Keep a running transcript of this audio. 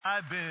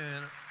I've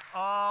been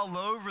all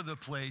over the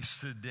place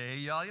today,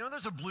 y'all. You know,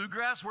 there's a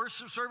bluegrass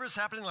worship service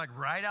happening like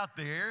right out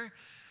there.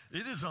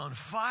 It is on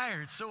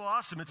fire. It's so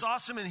awesome. It's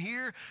awesome in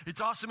here. It's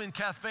awesome in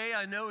Cafe.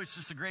 I know it's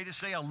just the greatest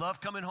day. I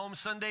love coming home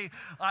Sunday.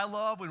 I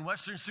love when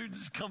Western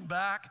students come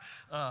back.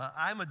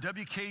 I'm a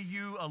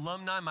WKU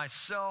alumni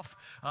myself.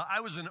 I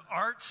was an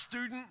art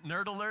student,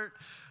 nerd alert.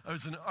 I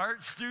was an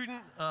art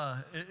student.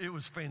 It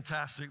was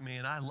fantastic,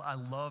 man. I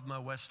love my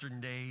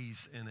Western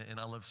days, and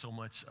I love so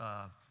much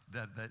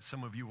that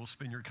some of you will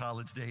spend your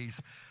college days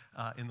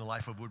in the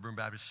life of Woodburn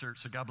Baptist Church.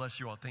 So God bless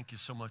you all. Thank you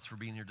so much for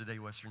being here today,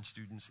 Western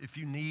students. If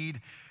you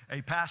need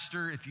a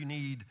pastor, if you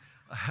need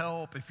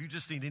help, if you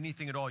just need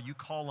anything at all, you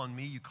call on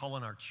me, you call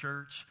on our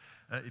church.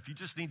 If you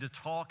just need to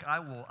talk, I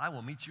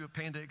will meet you at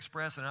Panda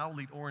Express, and I'll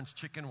eat orange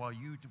chicken while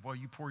you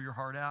pour your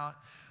heart out.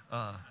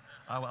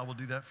 I will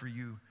do that for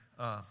you.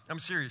 I'm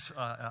serious.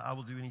 I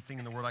will do anything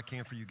in the world I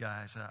can for you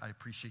guys. I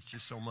appreciate you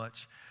so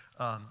much.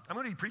 I'm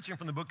going to be preaching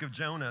from the book of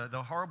Jonah.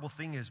 The horrible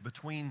thing is,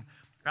 between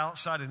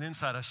outside and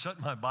inside, I shut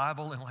my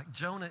Bible, and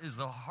Jonah is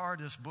the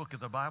hardest book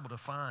of the Bible to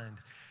find.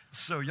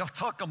 So y'all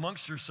talk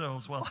amongst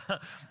yourselves.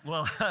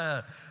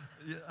 Yeah,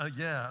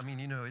 I mean,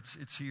 you know,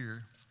 it's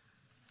here.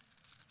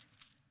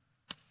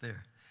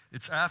 There.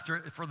 It's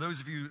after, for those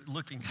of you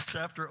looking, it's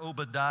after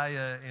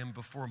Obadiah and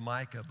before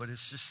Micah, but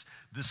it's just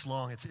this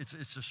long.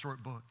 It's a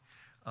short book.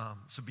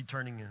 So be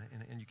turning,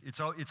 and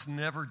it's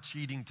never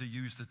cheating to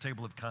use the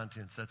table of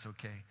contents. That's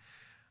okay.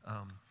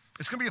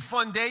 It's going to be a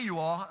fun day, you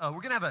all.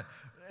 We're going to have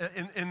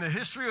in the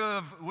history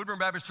of Woodburn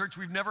Baptist Church,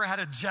 we've never had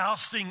a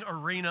jousting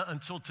arena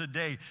until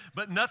today.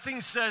 But nothing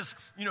says,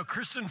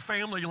 Christian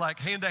family like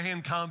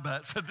hand-to-hand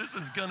combat. So this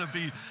is going to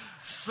be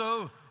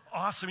so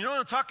awesome. You know what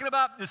I'm talking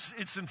about? It's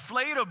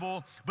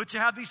inflatable, but you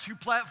have these two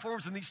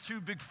platforms and these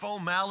two big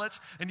foam mallets,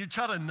 and you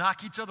try to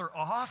knock each other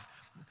off.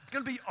 It's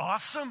going to be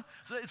awesome.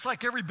 So it's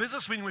like every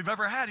business meeting we've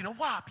ever had.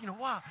 Whop.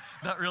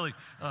 Not really.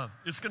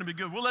 It's going to be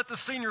good. We'll let the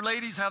senior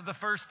ladies have the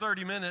first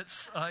 30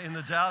 minutes in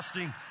the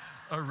jousting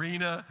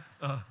arena.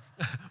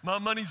 My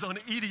money's on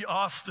Edie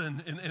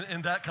Austin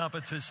in that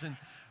competition.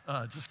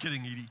 Just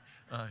kidding, Edie.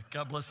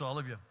 God bless all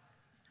of you.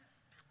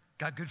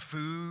 Got good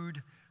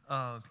food.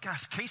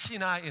 Gosh, Casey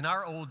and I, in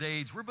our old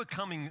age, we're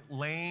becoming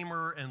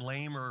lamer and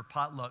lamer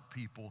potluck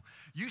people.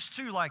 Used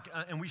to,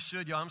 and we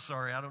should, y'all, I'm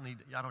sorry, I don't need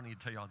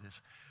to tell y'all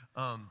this.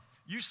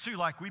 Used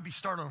to, we'd be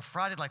starting on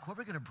Friday, what are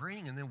we going to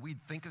bring? And then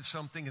we'd think of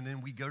something, and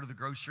then we'd go to the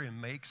grocery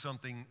and make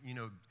something,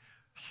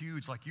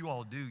 huge like you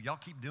all do. Y'all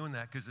keep doing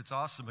that because it's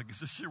awesome, because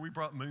this year we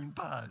brought moon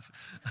pies.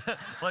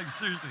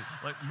 Seriously,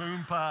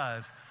 moon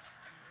pies.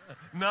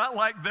 Not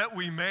like that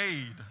we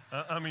made.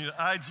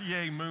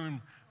 IGA moon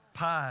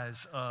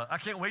pies. I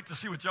can't wait to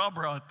see what y'all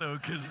brought, though,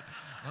 because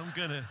I'm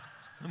gonna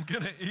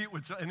eat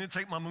and then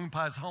take my moon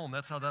pies home.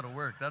 That's how that'll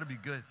work. That'll be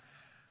good.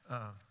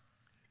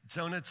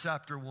 Jonah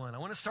chapter 1. I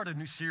want to start a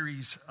new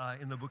series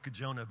in the book of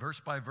Jonah, verse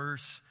by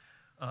verse,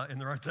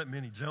 and there aren't that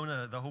many.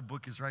 Jonah, the whole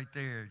book is right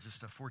there,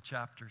 just 4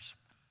 chapters.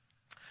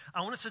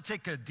 I want us to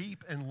take a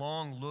deep and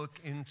long look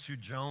into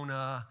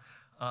Jonah,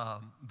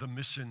 the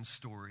mission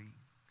story.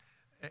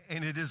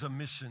 And it is a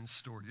mission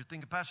story. You're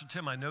thinking, Pastor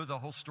Tim, I know the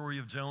whole story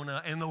of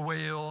Jonah and the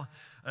whale.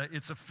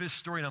 It's a fish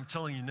story, and I'm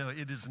telling you, no,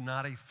 it is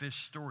not a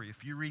fish story.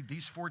 If you read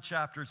these 4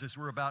 chapters, as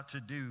we're about to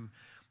do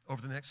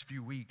over the next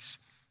few weeks,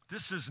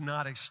 this is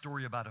not a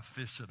story about a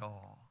fish at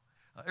all.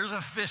 There's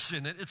a fish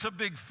in it. It's a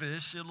big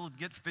fish. It'll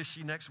get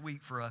fishy next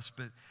week for us,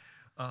 but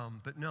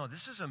no,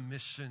 this is a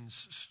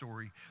missions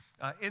story.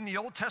 In the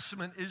Old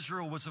Testament,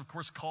 Israel was, of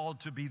course, called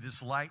to be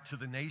this light to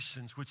the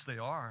nations, which they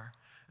are,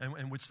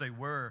 and which they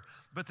were.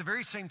 But at the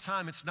very same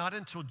time, it's not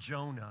until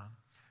Jonah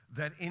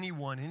that any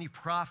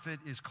prophet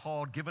is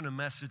called, given a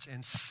message,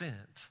 and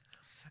sent.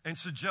 And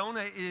so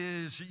Jonah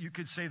is, you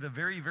could say, the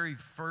very, very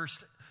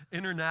first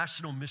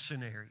international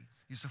missionary.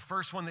 He's the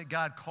first one that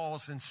God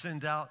calls and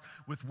sends out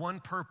with one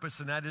purpose,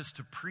 and that is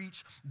to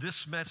preach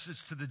this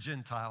message to the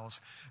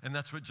Gentiles. And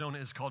that's what Jonah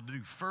is called to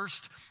do.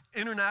 First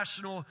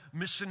international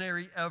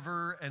missionary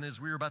ever, and as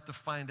we're about to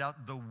find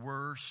out, the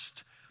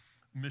worst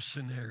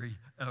missionary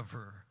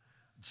ever,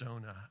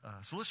 Jonah.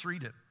 So let's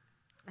read it.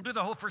 We'll do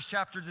the whole first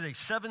chapter today,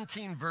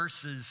 17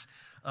 verses.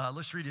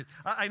 Let's read it.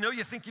 I know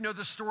you think you know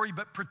the story,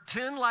 but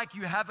pretend like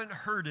you haven't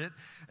heard it,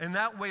 and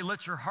that way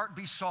let your heart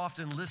be soft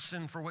and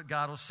listen for what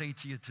God will say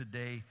to you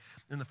today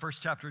in the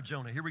first chapter of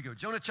Jonah. Here we go.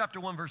 Jonah chapter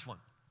 1, verse 1.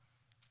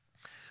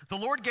 The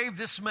Lord gave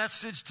this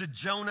message to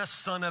Jonah,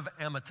 son of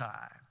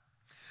Amittai.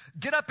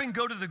 Get up and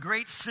go to the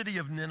great city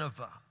of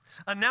Nineveh.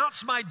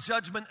 Announce my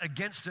judgment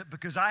against it,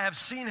 because I have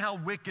seen how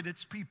wicked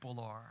its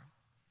people are.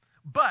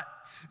 But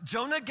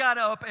Jonah got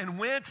up and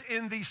went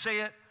in the,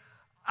 say it,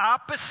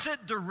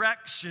 opposite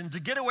direction to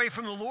get away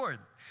from the Lord.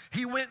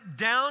 He went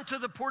down to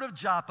the port of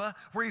Joppa,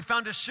 where he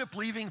found a ship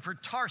leaving for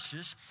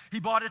Tarshish.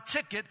 He bought a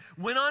ticket,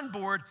 went on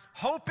board,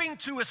 hoping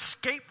to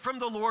escape from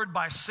the Lord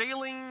by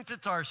sailing to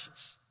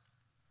Tarshish.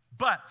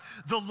 But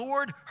the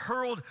Lord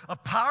hurled a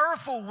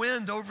powerful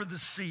wind over the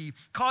sea,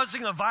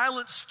 causing a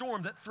violent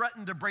storm that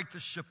threatened to break the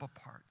ship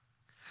apart.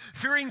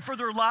 Fearing for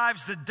their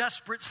lives, the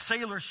desperate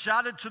sailors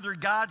shouted to their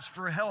gods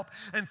for help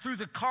and threw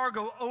the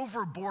cargo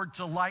overboard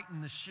to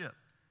lighten the ship.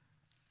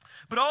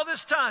 But all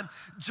this time,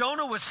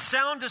 Jonah was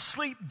sound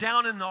asleep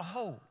down in the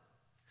hold.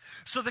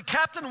 So the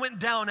captain went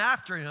down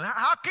after him.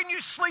 "How can you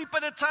sleep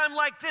at a time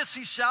like this?"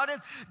 he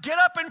shouted. "Get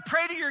up and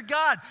pray to your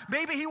God.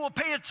 Maybe he will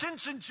pay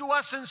attention to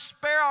us and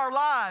spare our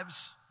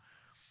lives."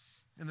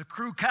 And the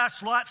crew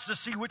cast lots to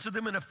see which of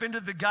them had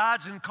offended the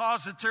gods and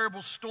caused a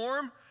terrible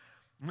storm.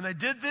 When they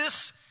did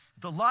this,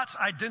 the lots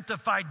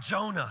identified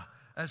Jonah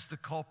as the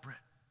culprit.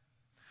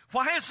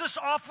 "Why has this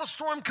awful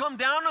storm come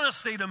down on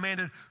us?" they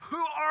demanded.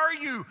 "Who are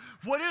you?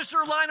 What is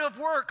your line of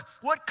work?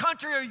 What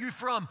country are you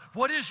from?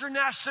 What is your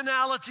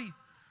nationality?"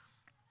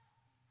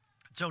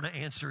 Jonah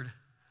answered,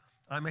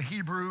 "I'm a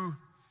Hebrew.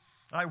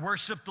 I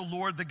worship the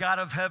Lord, the God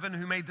of heaven,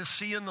 who made the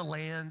sea and the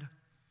land."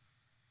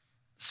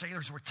 The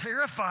sailors were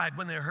terrified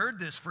when they heard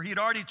this, for he had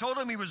already told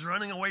them he was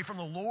running away from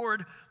the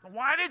Lord.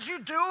 "Why did you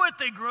do it?"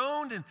 they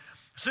groaned. And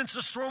since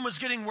the storm was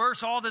getting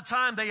worse all the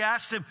time, they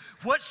asked him,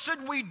 "What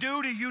should we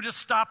do to you to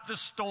stop the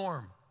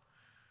storm?"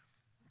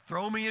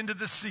 "Throw me into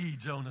the sea,"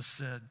 Jonah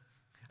said,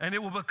 "and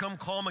it will become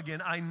calm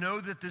again. I know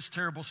that this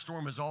terrible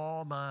storm is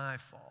all my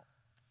fault."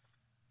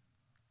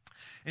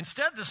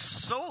 Instead, the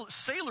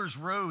sailors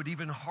rowed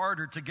even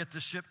harder to get the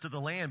ship to the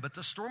land, but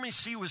the stormy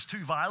sea was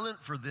too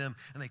violent for them,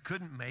 and they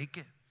couldn't make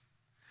it.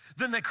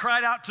 Then they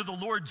cried out to the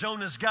Lord,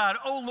 Jonah's God.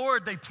 "Oh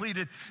Lord," they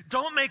pleaded,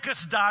 "don't make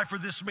us die for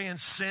this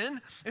man's sin,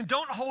 and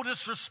don't hold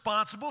us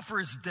responsible for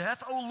his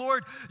death. Oh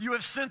Lord, you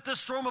have sent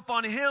this storm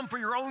upon him for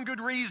your own good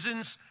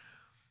reasons."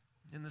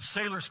 And the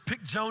sailors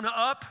picked Jonah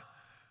up,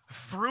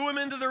 threw him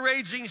into the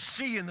raging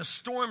sea, and the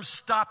storm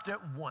stopped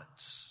at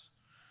once.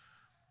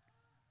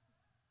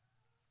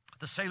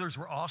 The sailors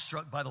were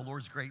awestruck by the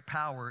Lord's great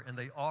power, and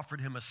they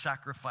offered him a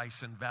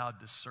sacrifice and vowed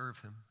to serve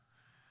him.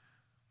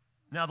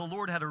 Now the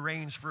Lord had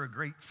arranged for a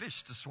great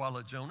fish to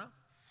swallow Jonah,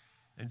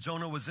 and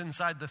Jonah was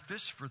inside the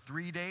fish for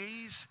 3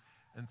 days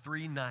and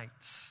 3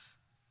 nights.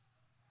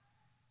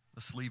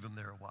 Let's leave him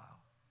there a while.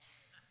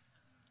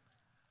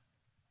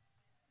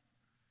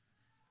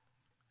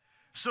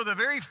 So the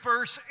very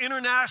first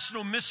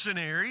international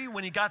missionary,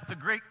 when he got the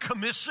Great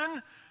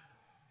Commission,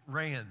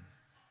 ran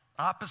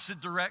opposite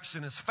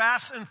direction as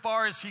fast and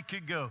far as he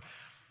could go.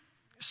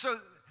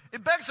 So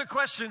it begs the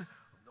question,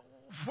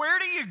 where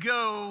do you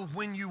go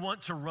when you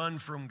want to run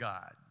from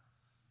God?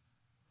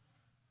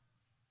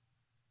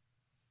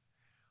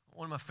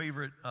 One of my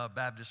favorite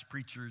Baptist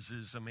preachers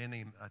is a man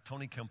named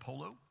Tony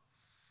Campolo.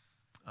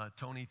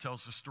 Tony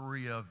tells the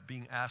story of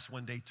being asked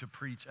one day to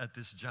preach at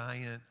this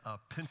giant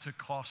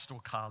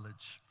Pentecostal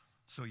college.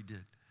 So he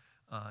did.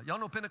 Y'all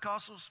know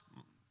Pentecostals?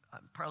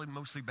 Probably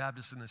mostly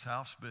Baptists in this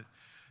house, but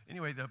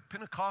anyway, the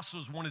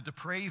Pentecostals wanted to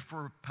pray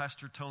for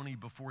Pastor Tony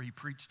before he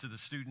preached to the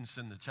students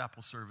in the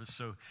chapel service.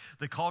 So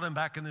they called him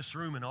back in this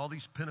room, and all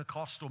these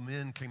Pentecostal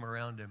men came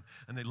around him,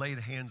 and they laid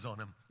hands on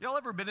him. Y'all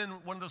ever been in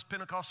one of those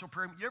Pentecostal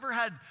prayer? You ever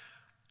had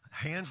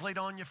hands laid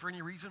on you for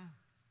any reason?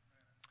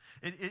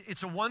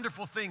 It's a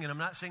wonderful thing, and I'm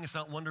not saying it's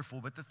not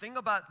wonderful, but the thing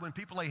about when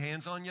people lay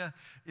hands on you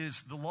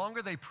is the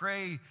longer they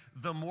pray,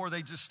 the more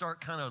they just start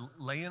kind of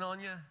laying on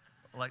you,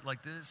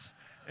 like this.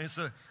 And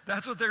so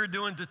that's what they were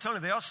doing to Tony.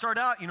 They all start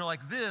out,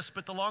 like this,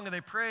 but the longer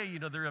they pray,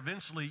 they're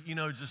eventually,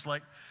 just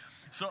like,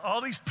 so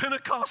all these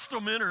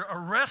Pentecostal men are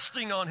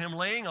resting on him,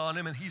 laying on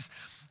him, and he's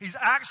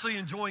actually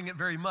enjoying it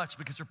very much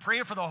because they're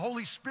praying for the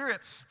Holy Spirit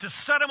to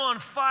set him on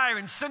fire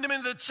and send him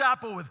into the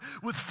chapel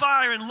with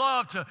fire and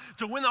love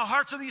to win the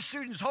hearts of these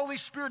students. Holy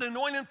Spirit,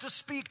 anoint him to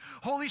speak.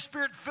 Holy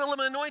Spirit, fill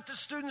him, anoint the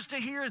students to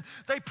hear. And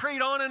they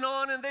prayed on,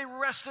 and they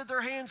rested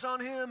their hands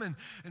on him and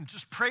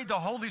just prayed the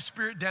Holy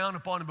Spirit down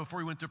upon him before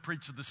he went to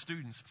preach to the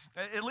students.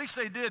 At least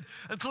they did,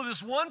 until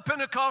this one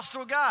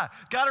Pentecostal guy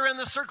got around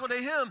the circle to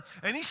him,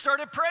 and he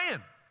started praying.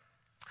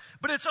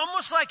 But it's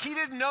almost like he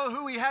didn't know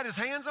who he had his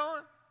hands on,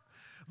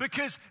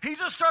 because he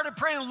just started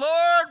praying,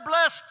 "Lord,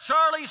 bless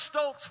Charlie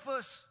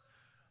Stoltzfus."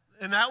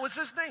 And that was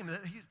his name,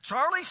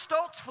 Charlie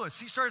Stoltzfus.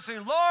 He started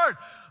saying, Lord,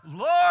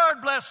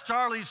 bless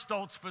Charlie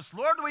Stoltzfus.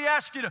 Lord, we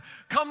ask you to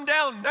come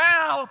down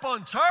now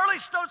upon Charlie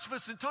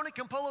Stoltzfus. And Tony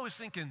Campolo was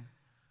thinking,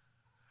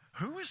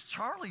 who is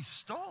Charlie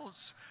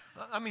Stoltz?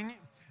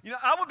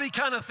 I would be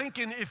kind of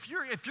thinking, if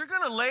you're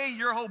going to lay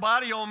your whole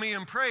body on me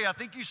and pray, I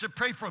think you should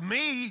pray for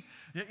me,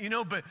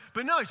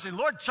 but no, he said,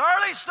 "Lord,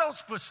 Charlie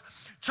Stoltzfus,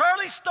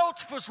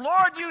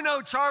 Lord, you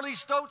know Charlie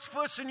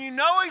Stoltzfus, and you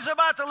know he's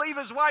about to leave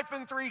his wife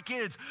and 3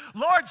 kids.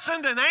 Lord,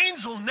 send an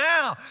angel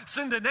now,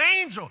 send an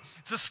angel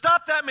to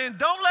stop that man.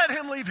 Don't let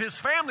him leave his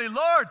family.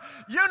 Lord,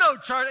 you know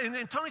Charlie."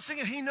 And Tony's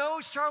singing, he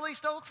knows Charlie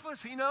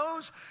Stoltzfus, he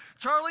knows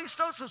Charlie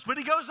Stoltzfus, but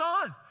he goes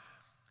on.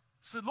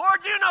 Said,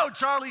 "Lord, you know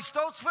Charlie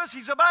Stoltzfus.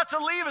 He's about to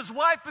leave his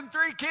wife and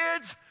 3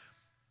 kids.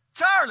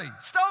 Charlie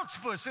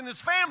Stoltzfus and his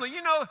family,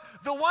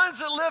 the ones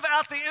that live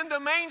out the end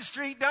of Main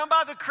Street down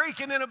by the creek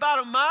and in about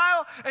a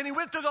mile." And he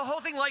went through the whole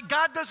thing like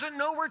God doesn't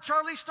know where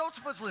Charlie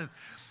Stoltzfus lived.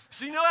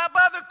 So out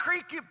by the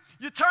creek,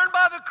 you turn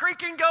by the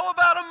creek and go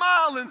about a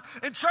mile.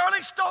 And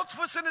Charlie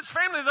Stoltzfus and his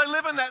family, they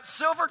live in that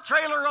silver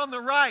trailer on the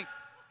right.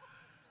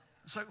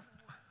 It's like,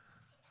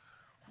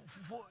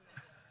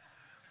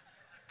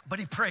 But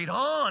he prayed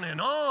on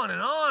and on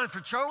and on for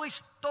Charlie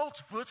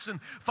Stoltzfus, and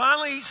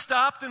finally he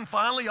stopped, and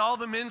finally all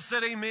the men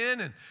said amen,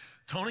 and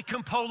Tony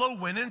Campolo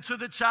went into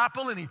the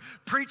chapel, and he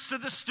preached to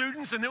the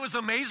students, and it was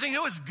amazing.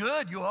 It was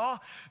good, you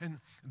all. And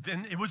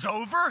then it was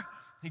over.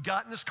 He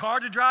got in his car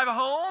to drive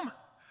home.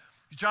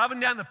 He's driving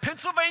down the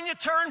Pennsylvania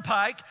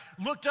Turnpike,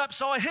 looked up,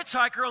 saw a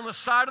hitchhiker on the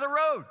side of the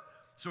road.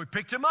 So he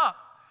picked him up,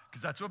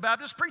 because that's what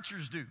Baptist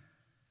preachers do.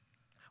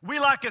 We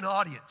like an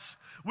audience.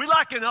 We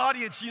like an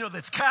audience,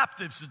 that's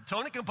captive. So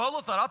Tony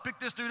Campolo thought, I'll pick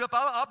this dude up.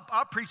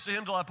 I'll preach to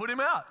him till I put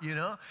him out,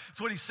 That's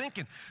what he's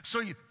thinking.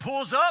 So he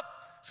pulls up,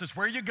 says,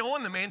 where are you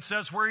going? The man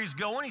says where he's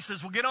going. He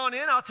says, well, get on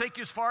in. I'll take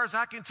you as far as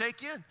I can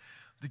take you.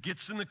 He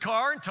gets in the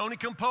car, and Tony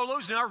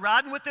Campolo's now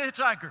riding with the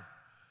hitchhiker.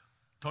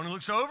 Tony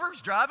looks over,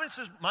 he's driving, and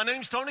says, my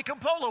name's Tony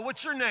Campolo.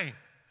 What's your name?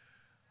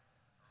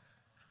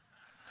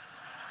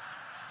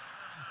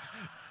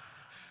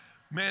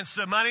 Man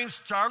said, my name's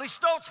Charlie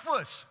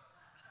Stoltzfus.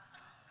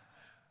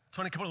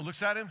 Tony Campolo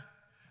looks at him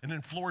and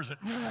then floors it.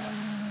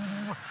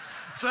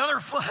 It's another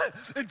flood.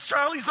 And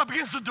Charlie's up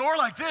against the door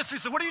like this. He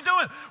said, what are you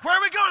doing? Where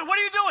are we going? What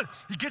are you doing?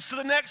 He gets to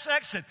the next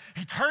exit.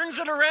 He turns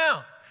it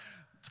around,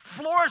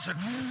 floors it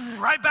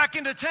right back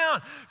into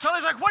town.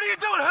 Charlie's like, what are you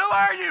doing? Who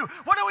are you?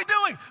 What are we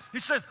doing? He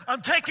says,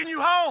 I'm taking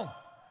you home.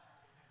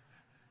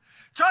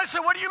 Charlie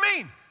said, what do you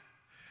mean?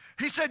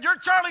 He said, you're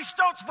Charlie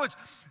Stoltzfus.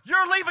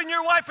 You're leaving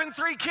your wife and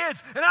 3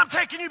 kids, and I'm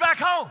taking you back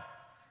home.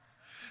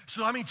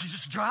 So, he's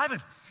just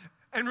driving.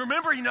 And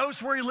remember, he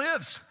knows where he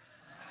lives.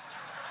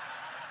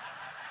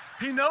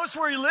 He knows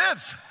where he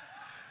lives.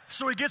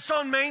 So he gets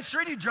on Main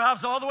Street. He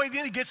drives all the way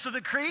in. He gets to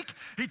the creek.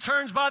 He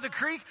turns by the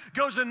creek,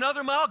 goes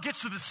another mile,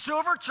 gets to the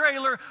silver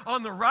trailer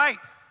on the right.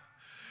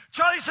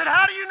 Charlie said,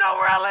 how do you know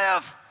where I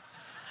live?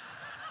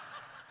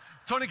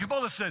 Tony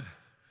Campolo said,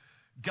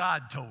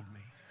 God told me.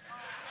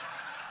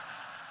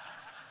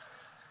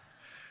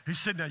 He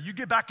said, now you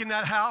get back in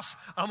that house.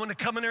 I'm going to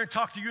come in there and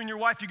talk to you and your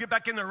wife. You get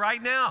back in there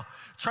right now.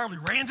 Charlie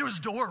ran to his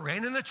door,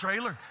 ran in the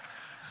trailer.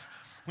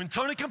 When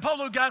Tony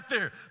Campolo got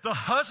there, the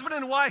husband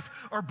and wife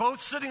are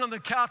both sitting on the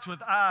couch with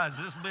eyes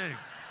this big.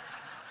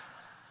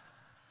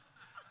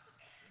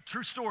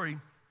 True story.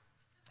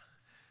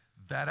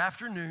 That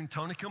afternoon,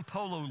 Tony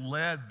Campolo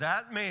led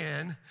that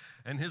man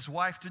and his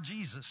wife to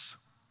Jesus.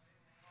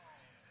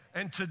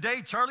 And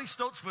today, Charlie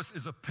Stoltzfus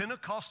is a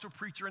Pentecostal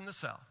preacher in the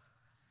South.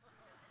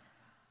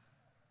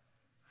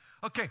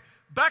 Okay,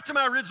 back to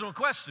my original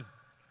question.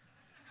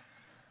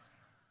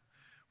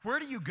 Where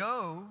do you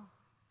go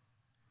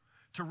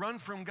to run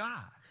from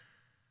God?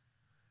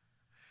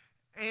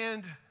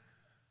 And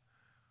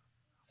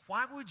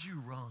why would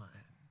you run?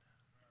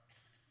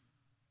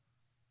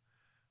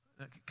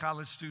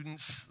 College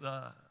students,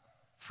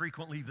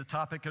 frequently the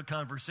topic of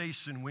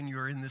conversation when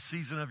you're in this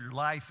season of your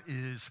life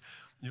is,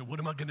 what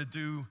am I going to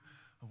do?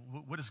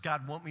 What does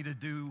God want me to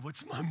do?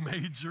 What's my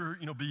major?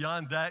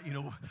 Beyond that,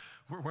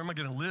 where am I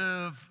going to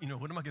live?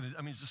 What am I going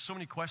to, there's just so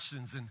many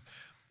questions.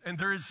 And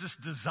there is this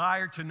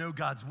desire to know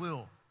God's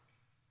will.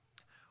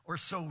 Or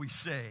so we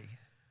say.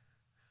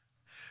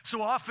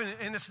 So often,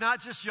 and it's not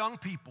just young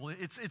people.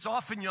 It's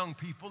often young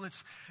people.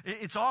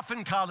 It's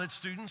often college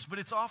students, but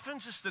it's often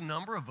just a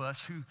number of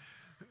us who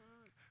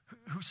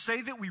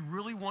say that we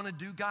really want to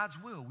do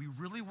God's will. We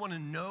really want to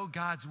know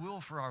God's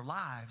will for our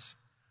lives.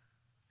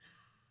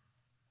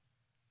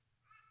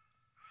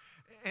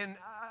 And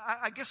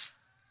I guess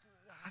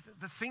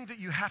the thing that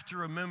you have to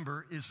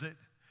remember is that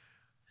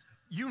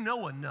you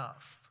know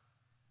enough.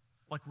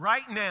 Like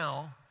right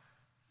now,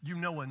 you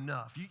know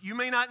enough. You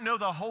may not know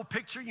the whole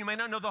picture. You may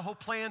not know the whole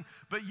plan,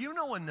 but you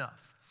know enough.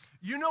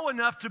 You know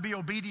enough to be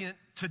obedient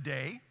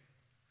today.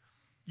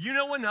 You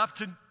know enough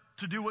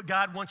to do what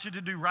God wants you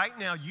to do right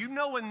now. You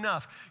know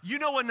enough. You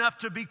know enough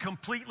to be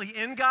completely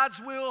in God's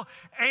will,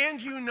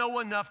 and you know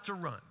enough to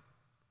run.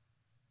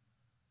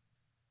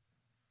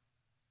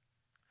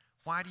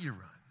 Why do you run?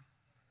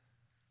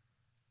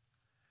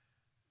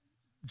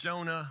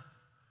 Jonah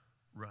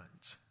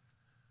runs.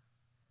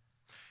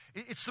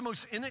 It's the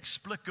most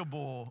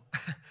inexplicable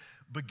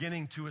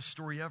beginning to a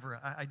story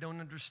ever. I don't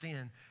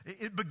understand.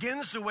 It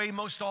begins the way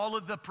most all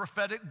of the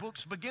prophetic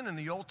books begin in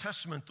the Old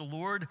Testament. The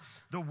word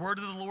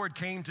of the Lord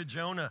came to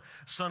Jonah,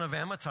 son of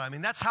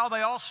Amittai. That's how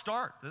they all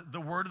start.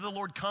 The word of the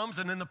Lord comes,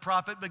 and then the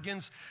prophet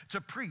begins to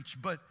preach.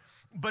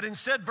 But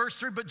instead, verse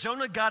 3, but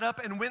Jonah got up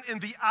and went in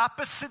the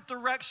opposite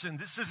direction.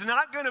 This is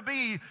not going to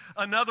be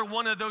another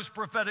one of those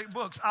prophetic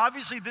books.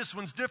 Obviously, this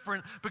one's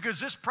different because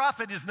this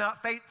prophet is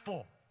not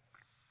faithful.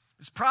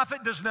 This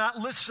prophet does not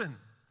listen.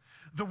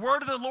 The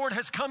word of the Lord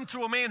has come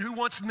to a man who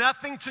wants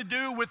nothing to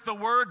do with the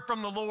word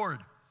from the Lord.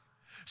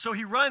 So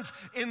he runs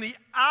in the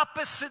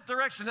opposite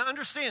direction. Now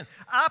understand,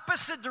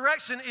 opposite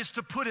direction is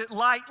to put it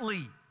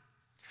lightly.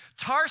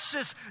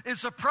 Tarshish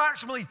is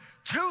approximately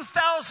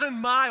 2,000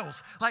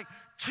 miles, like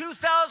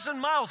 2,000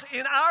 miles.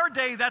 In our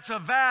day, that's a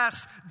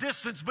vast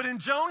distance, but in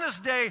Jonah's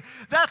day,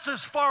 that's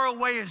as far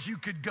away as you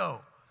could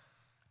go.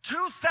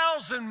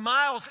 2,000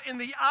 miles in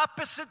the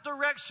opposite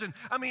direction.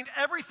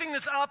 Everything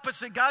that's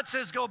opposite, God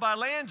says go by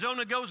land,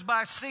 Jonah goes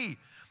by sea.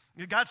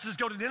 God says,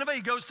 go to Nineveh.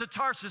 He goes to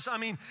Tarshish. I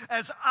mean,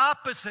 as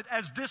opposite,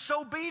 as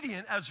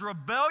disobedient, as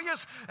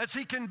rebellious as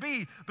he can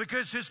be,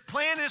 because his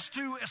plan is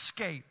to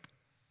escape.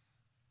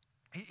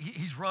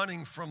 He's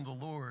running from the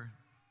Lord.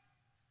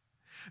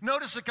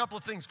 Notice a couple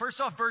of things. First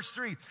off, verse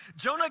 3.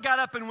 Jonah got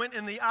up and went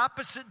in the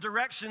opposite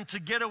direction to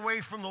get away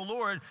from the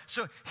Lord.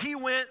 So he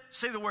went,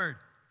 say the word,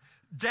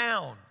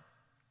 down.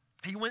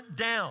 He went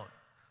down.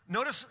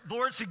 Notice the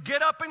Lord said,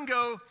 get up and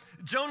go.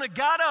 Jonah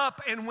got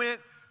up and went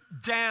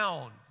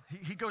down.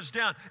 He goes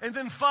down. And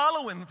then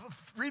follow him.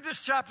 Read this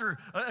chapter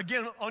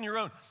again on your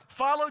own.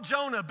 Follow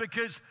Jonah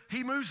because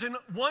he moves in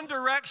one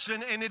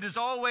direction and it is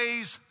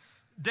always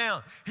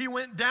down. He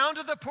went down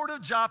to the port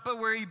of Joppa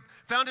where he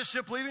found a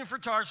ship leaving for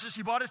Tarshish.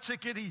 He bought a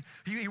ticket.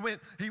 He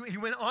went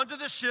onto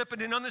the ship,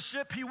 and then on the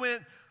ship he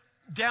went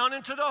down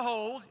into the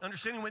hold.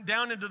 Understand? He went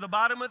down into the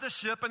bottom of the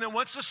ship, and then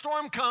once the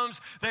storm comes,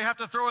 they have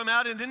to throw him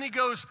out, and then he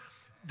goes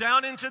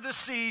down into the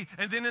sea,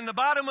 and then in the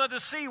bottom of the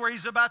sea where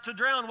he's about to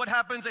drown, what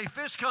happens? A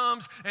fish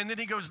comes, and then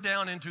he goes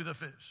down into the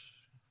fish.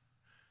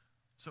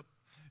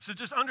 So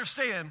just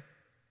understand,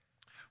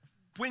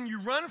 when you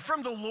run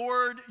from the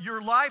Lord,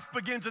 your life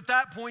begins at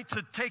that point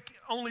to take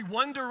only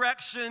one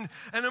direction,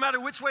 and no matter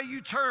which way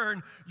you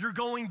turn, you're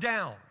going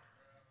down.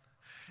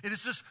 It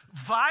is this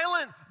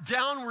violent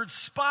downward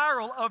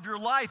spiral of your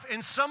life,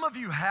 and some of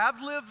you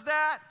have lived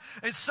that,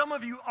 and some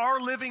of you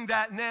are living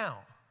that now.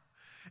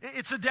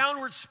 It's a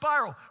downward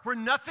spiral where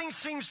nothing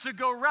seems to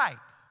go right.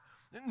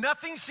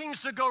 Nothing seems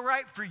to go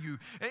right for you.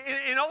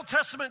 In Old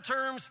Testament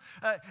terms,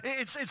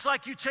 it's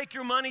like you take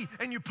your money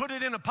and you put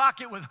it in a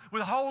pocket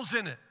with holes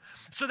in it.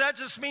 So that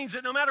just means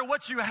that no matter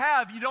what you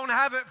have, you don't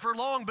have it for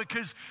long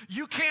because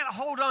you can't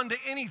hold on to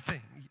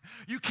anything.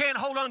 You can't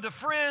hold on to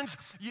friends.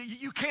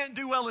 You can't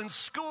do well in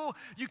school.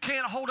 You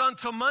can't hold on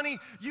to money.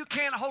 You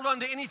can't hold on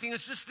to anything.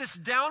 It's just this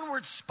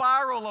downward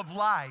spiral of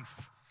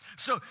life.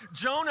 So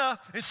Jonah,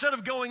 instead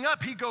of going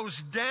up, he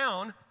goes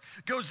down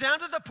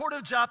to the port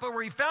of Joppa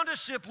where he found a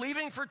ship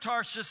leaving for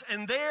Tarshish.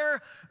 And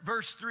there,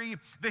 verse 3,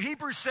 the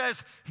Hebrew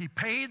says he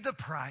paid the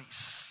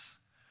price.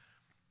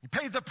 He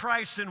paid the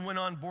price and went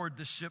on board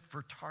the ship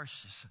for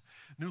Tarshish.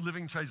 New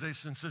Living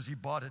Translation says he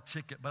bought a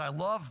ticket. But I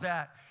love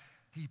that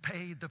he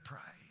paid the price.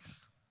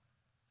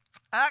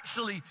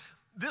 Actually,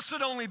 this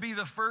would only be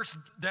the first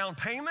down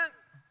payment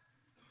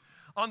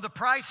on the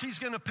price he's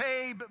going to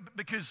pay,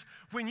 because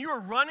when you are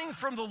running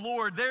from the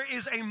Lord, there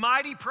is a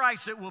mighty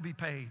price that will be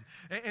paid.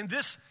 And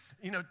this,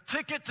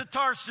 ticket to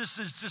Tarshish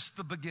is just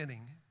the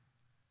beginning.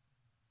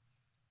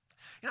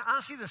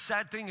 Honestly, the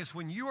sad thing is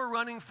when you are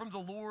running from the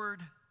Lord,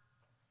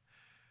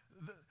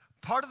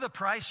 part of the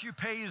price you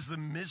pay is the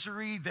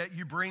misery that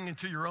you bring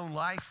into your own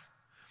life.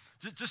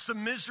 Just the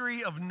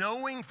misery of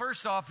knowing,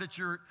 first off, that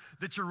you're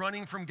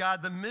running from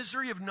God, the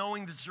misery of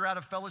knowing that you're out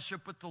of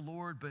fellowship with the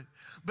Lord.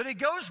 But it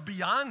goes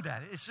beyond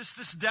that. It's just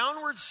this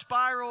downward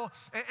spiral,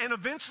 and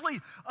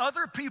eventually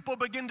other people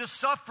begin to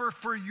suffer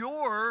for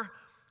your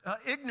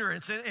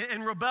ignorance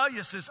and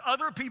rebelliousness.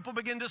 Other people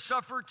begin to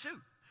suffer too.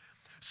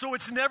 So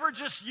it's never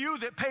just you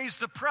that pays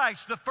the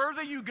price. The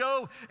further you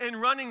go in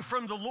running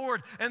from the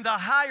Lord and the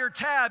higher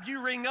tab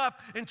you ring up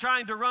in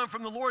trying to run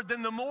from the Lord,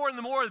 then the more and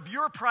the more of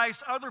your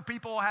price other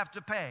people will have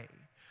to pay.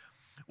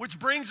 Which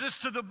brings us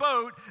to the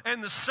boat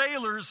and the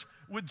sailors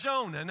with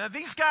Jonah. Now,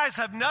 these guys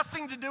have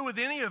nothing to do with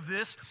any of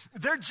this.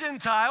 They're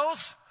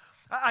Gentiles.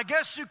 I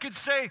guess you could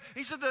say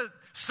these are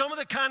some of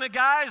the kind of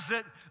guys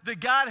that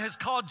God has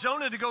called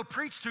Jonah to go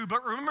preach to.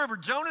 But remember,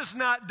 Jonah's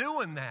not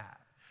doing that.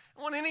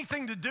 He don't want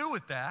anything to do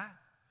with that.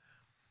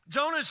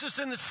 Jonah's just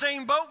in the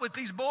same boat with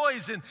these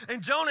boys,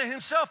 and Jonah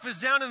himself is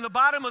down in the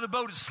bottom of the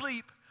boat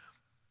asleep.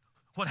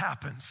 What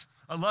happens?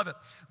 I love it.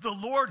 The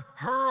Lord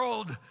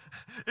hurled.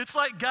 It's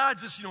like God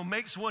just,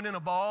 makes one in a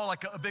ball,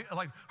 like a big,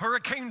 like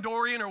Hurricane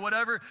Dorian or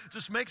whatever,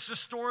 just makes a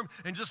storm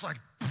and just like,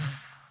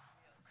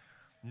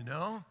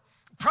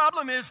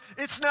 Problem is,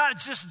 it's not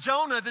just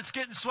Jonah that's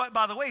getting swept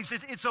by the waves.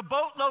 It's a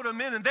boatload of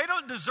men, and they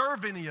don't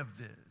deserve any of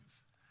this.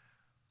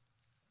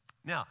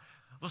 Now,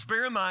 let's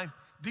bear in mind,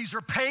 these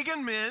are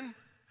pagan men.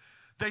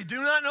 They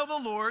do not know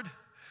the Lord.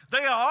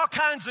 They have all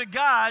kinds of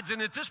gods,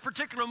 and at this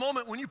particular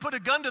moment, when you put a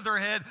gun to their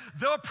head,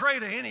 they'll pray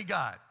to any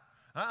god.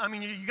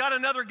 You got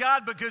another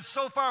god because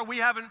so far we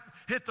haven't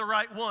hit the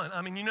right one.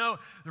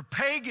 They're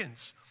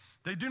pagans.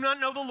 They do not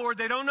know the Lord.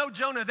 They don't know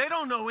Jonah. They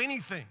don't know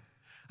anything.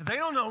 They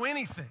don't know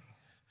anything.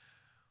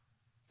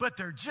 But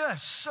they're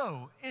just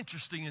so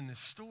interesting in this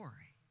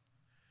story.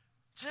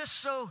 Just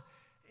so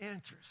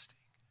interesting.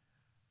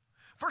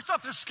 First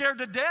off, they're scared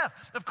to death.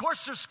 Of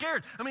course they're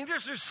scared.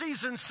 They're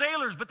seasoned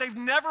sailors, but they've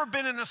never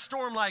been in a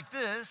storm like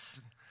this.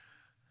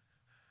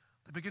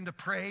 They begin to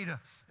pray to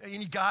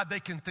any god they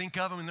can think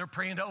of. They're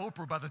praying to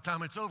Oprah by the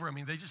time it's over.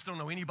 They just don't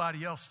know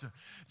anybody else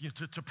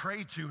to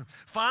pray to.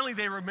 Finally,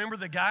 they remember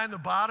the guy in the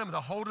bottom, the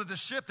hold of the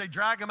ship. They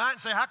drag him out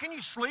and say, how can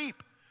you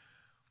sleep?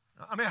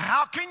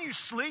 How can you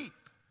sleep?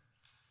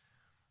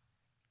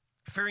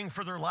 Fearing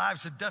for their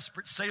lives, the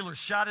desperate sailors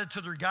shouted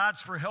to their gods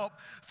for help,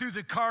 threw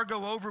the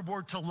cargo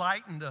overboard to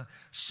lighten the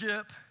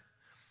ship.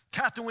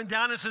 Captain went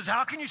down and says,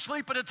 how can you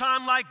sleep at a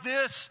time like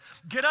this?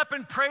 Get up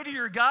and pray to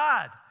your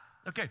God.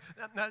 Okay,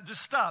 now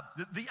just stop.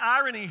 The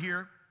irony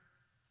here,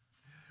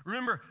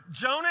 remember,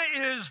 Jonah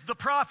is the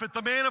prophet,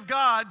 the man of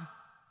God,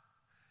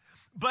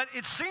 but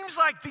it seems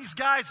like these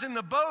guys in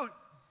the boat,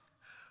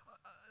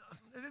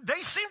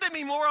 they seem to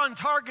be more on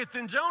target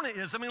than Jonah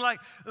is. I mean,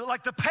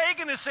 like the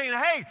pagan is saying,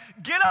 hey,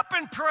 get up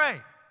and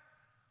pray.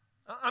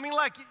 I mean,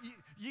 like,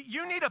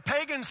 you need a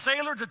pagan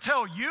sailor to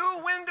tell you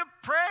when to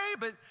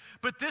pray,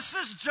 but this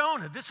is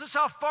Jonah. This is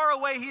how far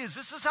away he is.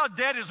 This is how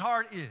dead his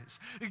heart is.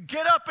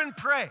 Get up and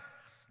pray.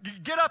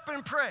 Get up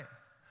and pray.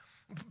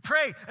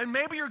 Pray, and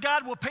maybe your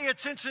God will pay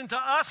attention to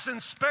us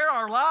and spare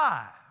our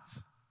lives.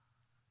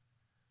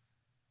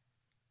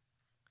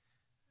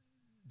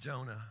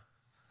 Jonah.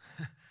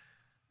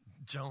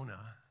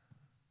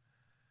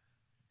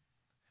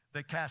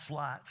 They cast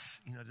lots,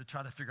 to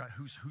try to figure out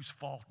whose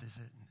fault is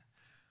it. And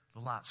the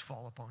lots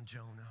fall upon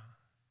Jonah.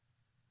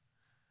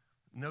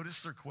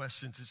 Notice their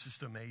questions. It's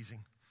just amazing.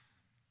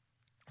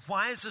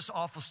 Why is this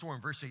awful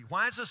storm? Verse 8.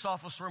 Why has this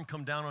awful storm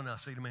come down on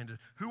us? They demanded.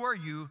 Who are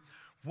you?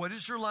 What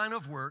is your line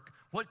of work?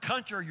 What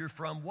country are you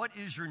from? What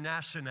is your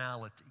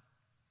nationality?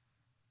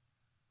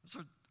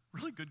 Those are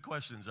really good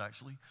questions,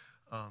 actually.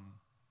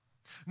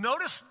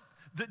 Notice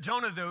that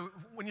Jonah, though,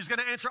 when he's going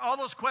to answer all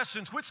those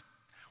questions,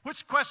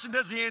 which question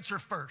does he answer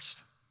first?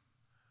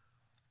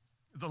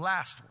 The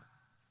last one.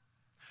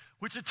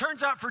 Which it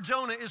turns out for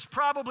Jonah is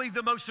probably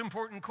the most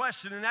important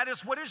question, and that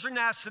is, what is your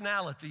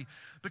nationality?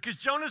 Because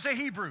Jonah's a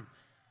Hebrew,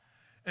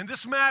 and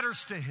this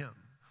matters to him.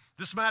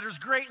 This matters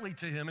greatly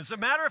to him. As a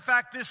matter of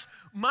fact, this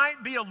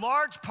might be a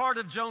large part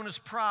of Jonah's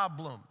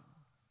problem.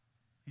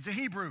 He's a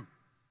Hebrew.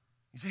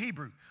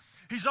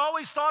 He's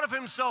always thought of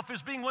himself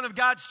as being one of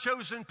God's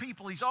chosen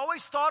people. He's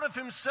always thought of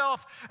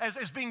himself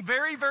as being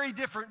very, very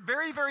different,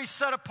 very, very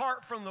set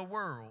apart from the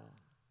world.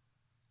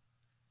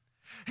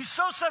 He's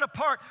so set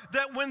apart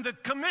that when the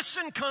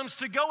commission comes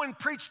to go and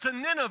preach to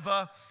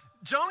Nineveh,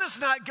 Jonah's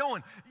not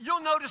going.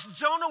 You'll notice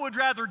Jonah would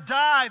rather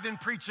die than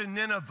preach in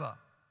Nineveh.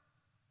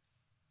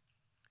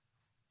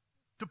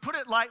 To put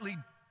it lightly,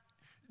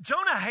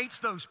 Jonah hates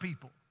those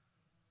people.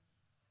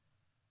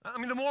 I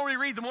mean, the more we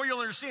read, the more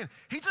you'll understand.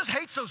 He just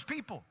hates those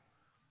people.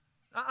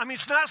 I mean,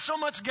 it's not so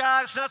much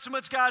God, it's not so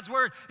much God's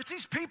word. It's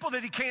these people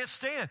that he can't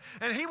stand.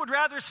 And he would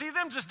rather see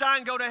them just die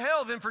and go to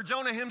hell than for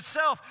Jonah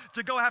himself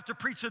to go have to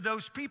preach to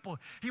those people.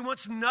 He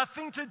wants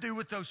nothing to do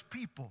with those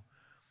people.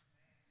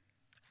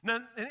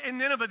 Now, in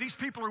Nineveh, these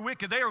people are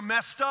wicked. They are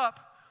messed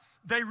up.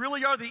 They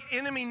really are the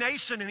enemy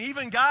nation. And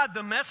even God,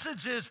 the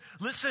message is,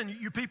 listen,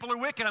 you people are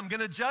wicked. I'm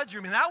going to judge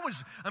you.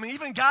 I mean,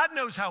 even God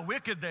knows how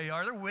wicked they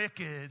are. They're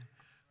wicked.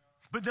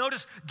 But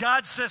notice,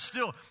 God says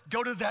still,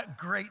 go to that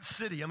great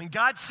city. I mean,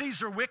 God sees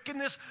their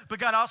wickedness, but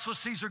God also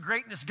sees their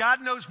greatness.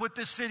 God knows what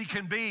this city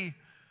can be.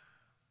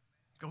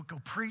 Go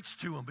preach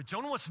to them. But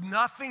Jonah wants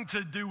nothing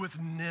to do with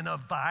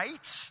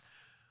Ninevites.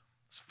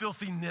 It's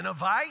filthy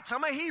Ninevites.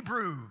 I'm a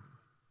Hebrew.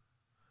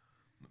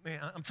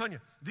 Man, I'm telling you,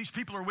 these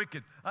people are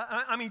wicked.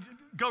 I mean,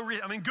 go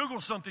read. I mean, Google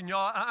something,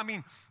 y'all. I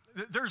mean,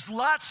 there's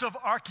lots of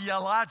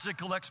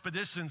archaeological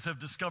expeditions have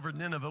discovered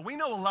Nineveh. We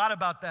know a lot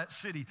about that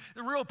city.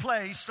 A real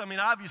place. I mean,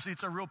 obviously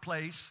it's a real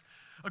place.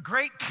 A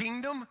great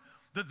kingdom.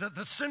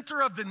 The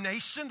center of the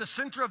nation. The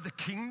center of the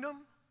kingdom.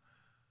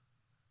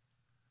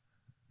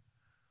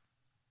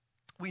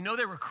 We know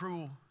they were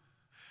cruel.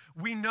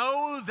 We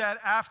know that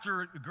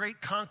after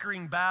great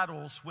conquering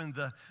battles, when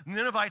the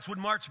Ninevites would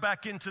march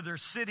back into their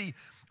city,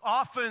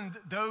 often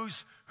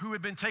those who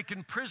had been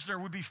taken prisoner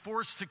would be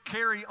forced to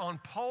carry on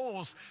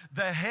poles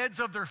the heads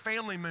of their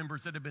family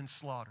members that had been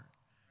slaughtered.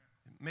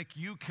 Make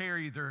you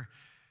carry their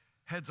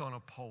heads on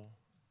a pole.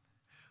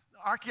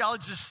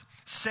 Archaeologists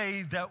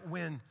say that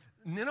when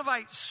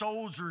Ninevite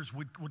soldiers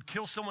would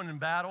kill someone in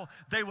battle,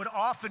 they would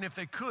often, if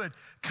they could,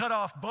 cut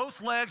off both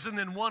legs and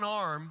then one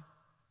arm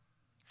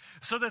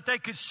so that they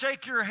could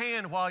shake your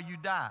hand while you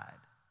died.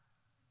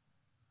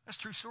 That's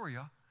a true story,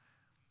 y'all.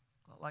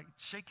 Like,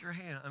 shake your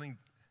hand. I mean,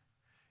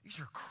 these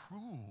are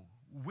cruel,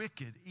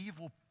 wicked,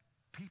 evil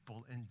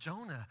people, and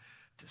Jonah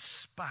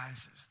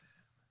despises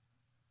them.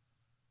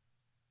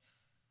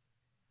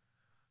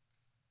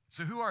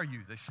 So who are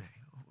you, they say.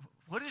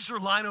 What is your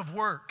line of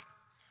work?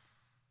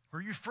 Where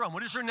are you from?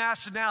 What is your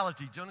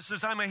nationality? Jonah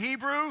says, I'm a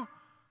Hebrew.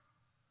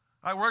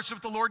 I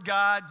worship the Lord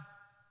God,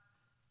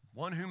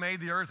 one who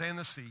made the earth and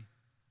the sea.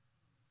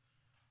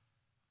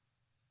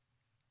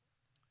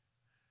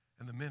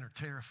 And the men are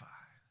terrified.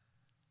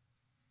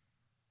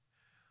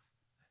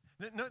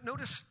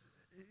 Notice,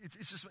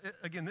 it's just,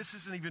 again, this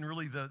isn't even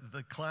really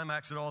the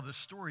climax at all of this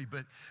story,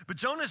 but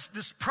Jonah's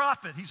this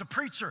prophet. He's a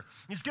preacher.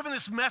 He's given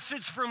this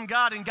message from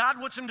God, and God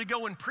wants him to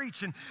go and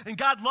preach, and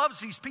God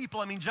loves these people.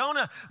 I mean,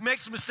 Jonah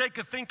makes the mistake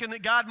of thinking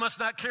that God must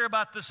not care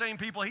about the same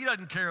people he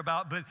doesn't care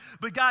about,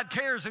 but God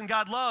cares, and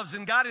God loves,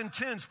 and God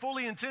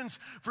fully intends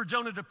for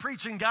Jonah to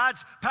preach, and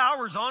God's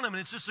power's on him, and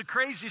it's just the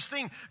craziest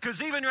thing,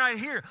 because even right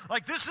here,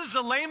 like, this is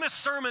the lamest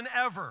sermon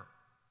ever.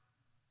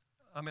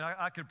 I mean,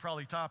 I could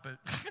probably top it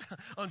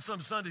on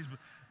some Sundays,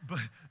 but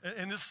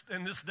and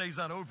this day's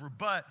not over.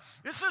 But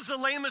this is the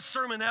lamest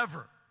sermon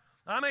ever.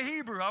 I'm a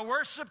Hebrew. I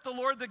worship the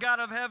Lord, the God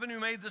of heaven, who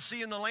made the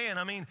sea and the land.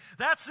 I mean,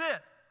 that's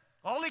it.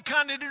 All he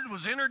kind of did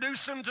was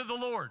introduce him to the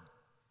Lord.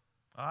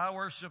 I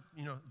worship,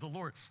 the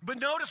Lord. But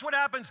notice what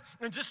happens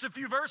in just a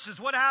few verses.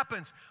 What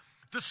happens?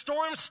 The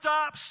storm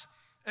stops,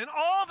 and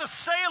all the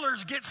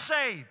sailors get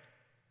saved.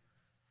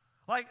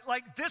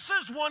 Like this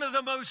is one of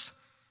the most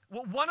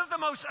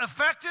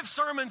effective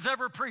sermons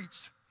ever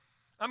preached.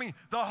 I mean,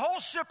 the whole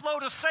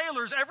shipload of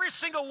sailors, every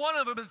single one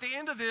of them at the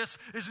end of this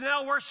is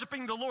now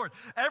worshiping the Lord.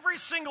 Every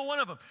single one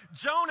of them.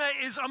 Jonah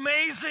is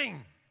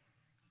amazing.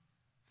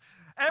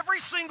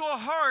 Every single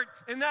heart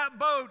in that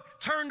boat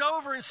turned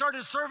over and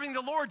started serving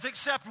the Lord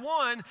except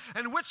one.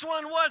 And which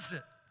one was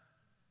it?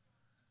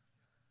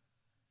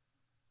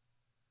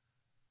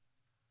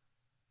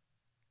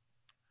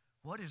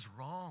 What is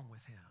wrong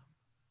with him?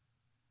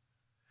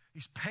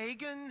 These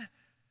pagan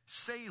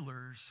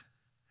sailors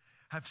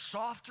have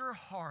softer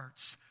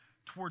hearts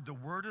toward the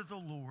word of the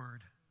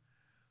Lord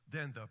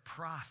than the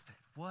prophet.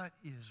 What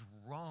is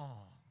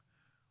wrong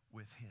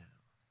with him?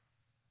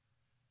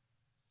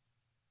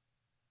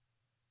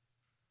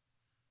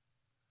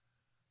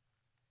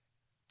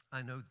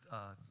 I know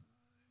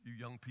you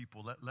young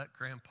people, let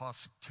Grandpa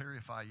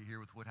terrify you here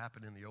with what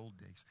happened in the old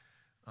days.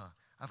 I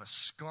have a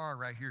scar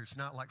right here. It's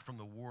not like from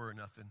the war or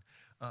nothing.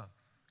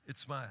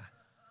 It's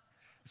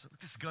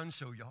this gun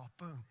show, y'all.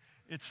 Boom.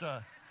 It's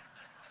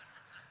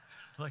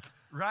like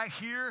right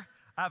here,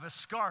 I have a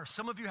scar.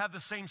 Some of you have the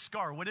same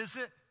scar. What is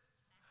it?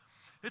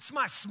 It's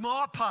my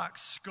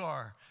smallpox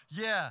scar.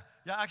 Yeah,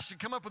 I should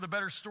come up with a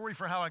better story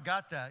for how I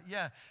got that.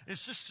 Yeah,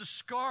 it's just a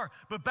scar.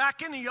 But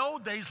back in the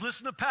old days,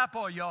 listen to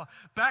Papa, y'all.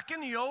 Back in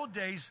the old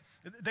days,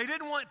 they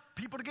didn't want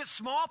people to get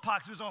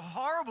smallpox. It was a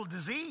horrible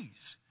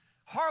disease.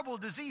 Horrible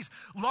disease,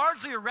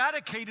 largely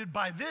eradicated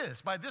by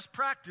this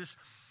practice.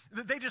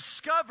 They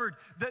discovered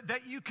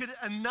that you could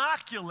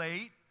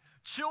inoculate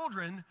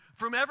children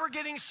from ever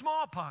getting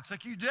smallpox.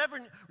 Like you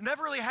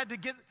never really had to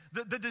get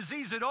the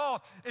disease at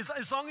all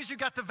as long as you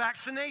got the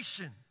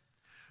vaccination.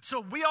 So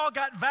we all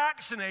got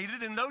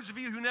vaccinated, and those of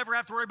you who never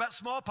have to worry about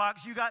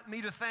smallpox, you got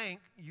me to thank.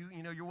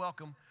 You're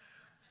welcome.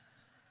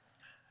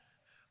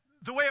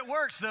 The way it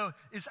works, though,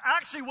 is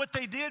actually what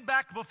they did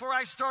back before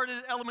I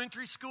started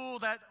elementary school,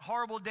 that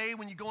horrible day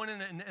when you go in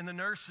and the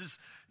nurse is,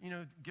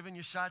 giving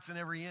you shots in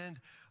every end.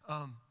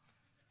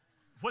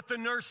 What the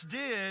nurse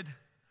did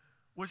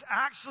was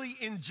actually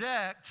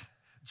inject,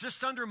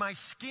 just under my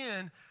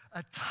skin,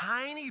 a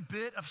tiny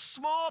bit of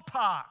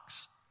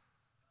smallpox.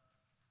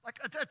 Like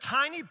a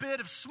tiny bit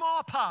of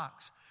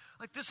smallpox.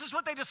 Like this is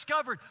what they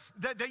discovered,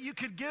 that you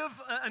could give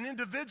an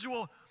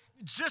individual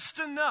just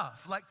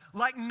enough,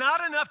 like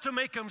not enough to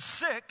make them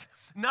sick,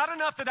 not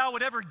enough that I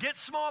would ever get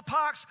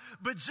smallpox,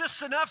 but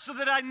just enough so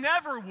that I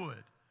never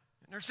would.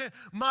 Understand?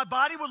 My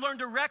body would learn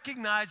to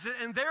recognize it,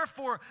 and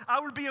therefore I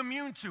would be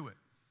immune to it.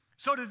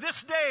 So to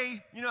this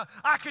day,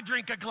 I could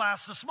drink a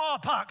glass of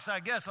smallpox, I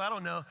guess. I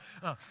don't know.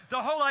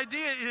 The whole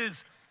idea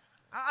is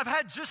I've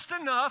had just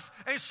enough,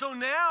 and so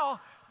now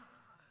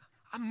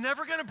I'm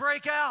never going to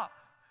break out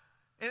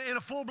in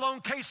a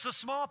full-blown case of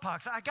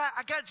smallpox. I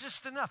got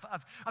just enough.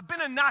 I've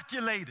been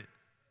inoculated.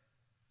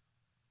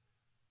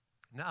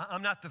 Now,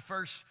 I'm not the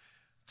first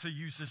to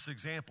use this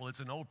example. It's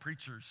an old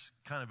preacher's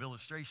kind of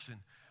illustration.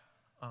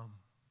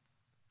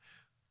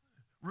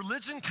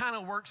 Religion kind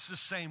of works the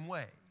same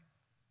way.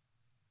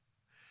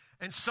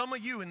 And some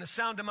of you, in the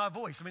sound of my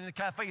voice, in the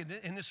cafe,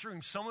 in this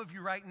room, some of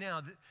you right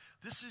now,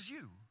 this is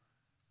you.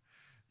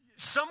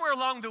 Somewhere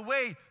along the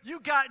way, you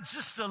got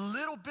just a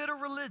little bit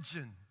of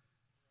religion.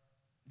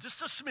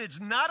 Just a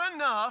smidge. Not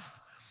enough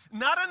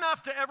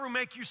to ever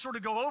make you sort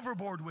of go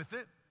overboard with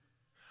it.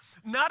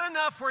 Not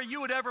enough where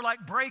you would ever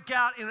break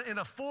out in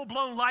a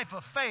full-blown life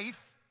of faith.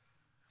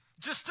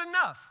 Just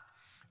enough.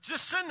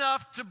 Just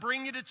enough to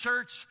bring you to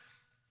church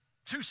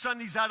 2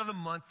 Sundays out of the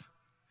month.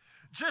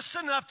 Just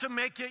enough to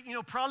make it,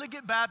 probably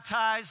get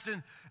baptized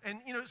and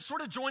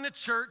sort of join a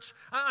church.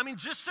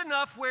 Just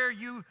enough where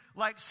you,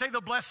 say the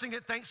blessing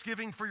at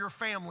Thanksgiving for your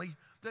family.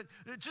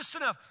 Just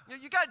enough.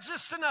 You got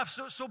just enough.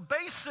 So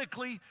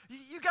basically,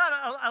 you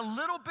got a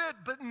little bit,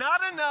 but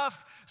not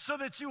enough so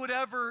that you would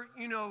ever,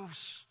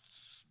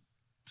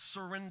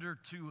 surrender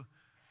to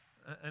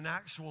an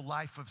actual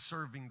life of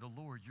serving the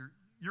Lord.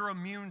 You're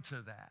immune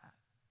to that.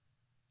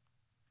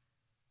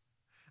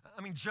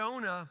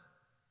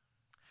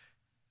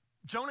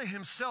 Jonah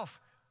himself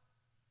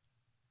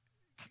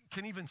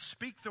can even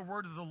speak the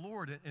word of the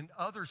Lord, and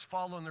others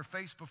fall on their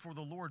face before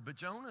the Lord, but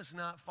Jonah's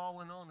not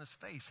falling on his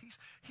face.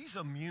 He's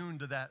immune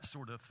to that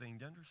sort of thing.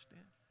 Do you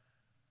understand?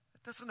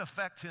 It doesn't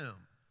affect him.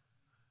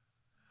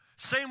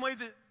 Same way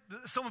that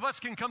some of us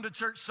can come to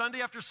church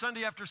Sunday after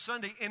Sunday after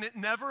Sunday, and it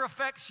never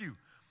affects you.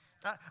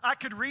 I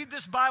could read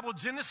this Bible,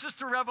 Genesis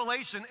to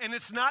Revelation, and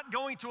it's not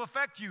going to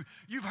affect you.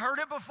 You've heard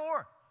it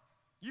before.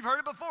 You've heard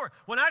it before.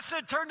 When I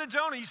said turn to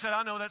Jonah, you said,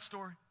 I know that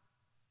story.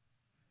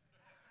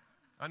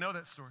 I know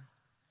that story.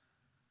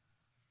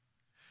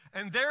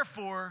 And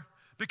therefore,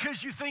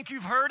 Because you think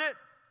you've heard it,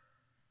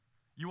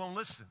 you won't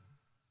listen.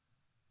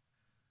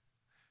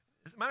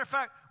 As a matter of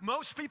fact,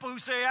 most people who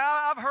say,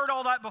 I've heard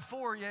all that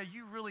before, yeah,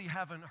 you really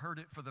haven't heard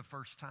it for the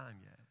first time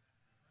yet.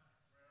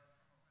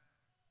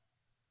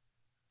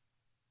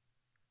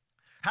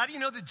 How do you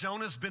know that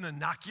Jonah's been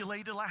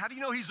inoculated? How do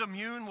you know he's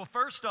immune? Well,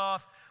 first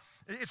off,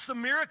 it's the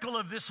miracle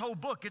of this whole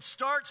book. It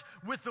starts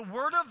with the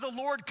word of the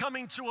Lord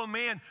coming to a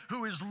man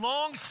who has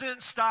long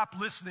since stopped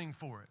listening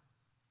for it.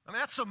 I mean,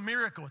 that's a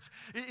miracle.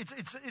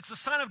 It's a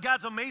sign of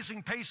God's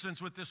amazing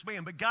patience with this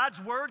man. But God's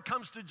word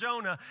comes to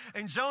Jonah,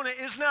 and Jonah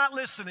is not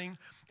listening.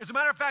 As a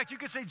matter of fact, you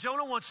could say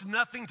Jonah wants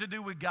nothing to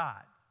do with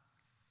God.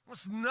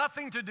 Wants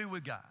nothing to do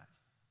with God.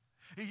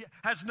 He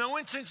has no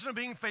intention of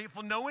being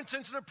faithful, no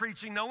intention of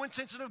preaching, no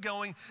intention of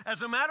going.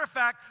 As a matter of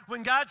fact,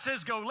 when God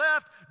says go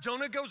left,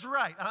 Jonah goes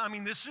right. I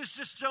mean, this is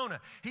just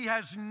Jonah. He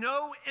has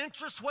no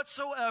interest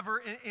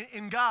whatsoever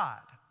in God.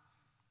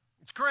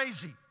 It's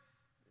crazy.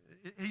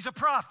 He's a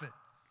prophet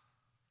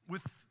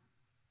with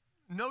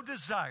no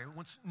desire,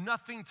 wants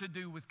nothing to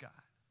do with God.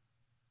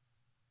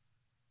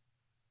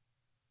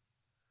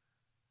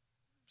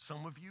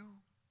 Some of you,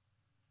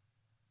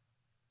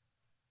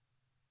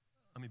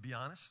 let me be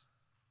honest,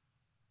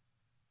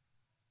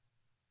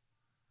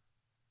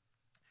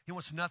 he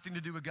wants nothing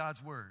to do with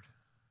God's word.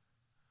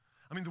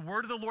 I mean, the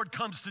word of the Lord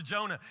comes to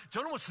Jonah.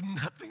 Jonah wants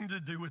nothing to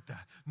do with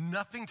that.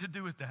 Nothing to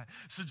do with that.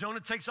 So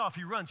Jonah takes off.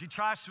 He runs. He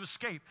tries to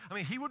escape. I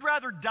mean, he would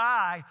rather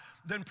die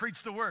than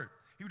preach the word.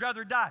 He would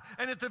rather die.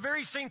 And at the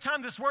very same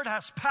time, this word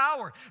has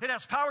power. It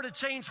has power to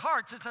change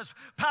hearts. It has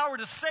power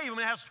to save them.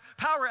 It has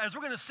power, as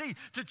we're going to see,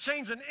 to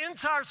change an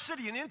entire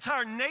city, an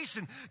entire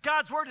nation.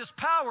 God's word is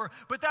power,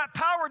 but that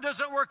power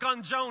doesn't work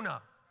on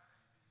Jonah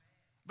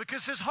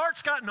because his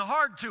heart's gotten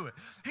hard to it.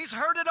 He's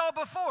heard it all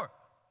before.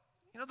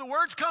 You know, the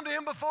words come to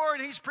him before,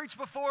 and he's preached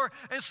before.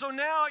 And so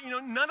now, you know,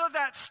 none of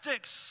that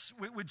sticks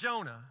with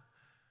Jonah.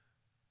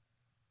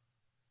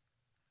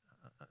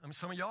 I mean,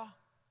 some of y'all,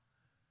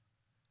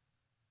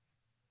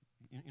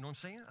 you know what I'm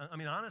saying? I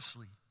mean,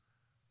 honestly,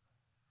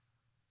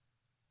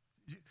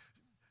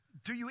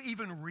 do you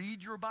even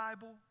read your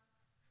Bible?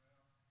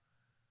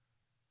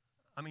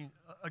 I mean,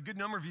 a good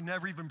number of you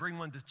never even bring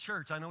one to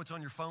church. I know it's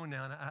on your phone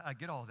now, and I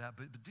get all that,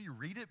 but do you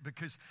read it?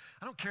 Because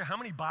I don't care how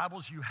many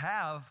Bibles you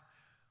have,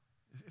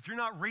 if you're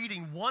not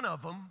reading one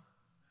of them,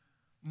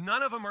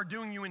 none of them are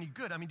doing you any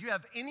good. I mean, do you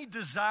have any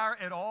desire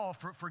at all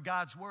for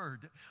God's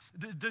word?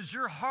 Does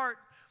your heart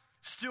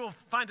still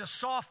find a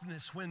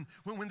softness when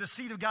the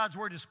seed of God's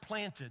word is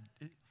planted?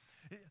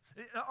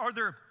 Are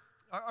there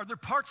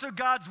parts of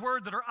God's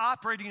word that are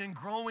operating and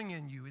growing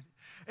in you?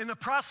 In the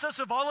process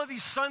of all of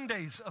these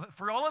Sundays,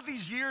 for all of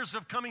these years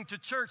of coming to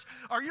church,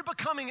 are you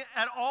becoming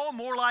at all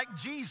more like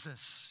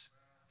Jesus?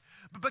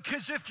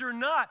 Because if you're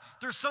not,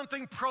 there's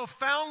something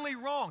profoundly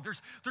wrong.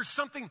 There's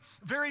something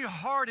very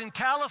hard and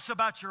callous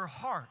about your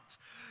heart.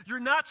 You're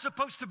not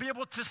supposed to be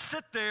able to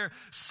sit there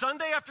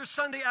Sunday after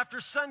Sunday after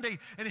Sunday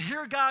and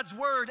hear God's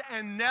word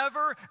and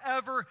never,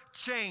 ever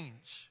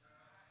change.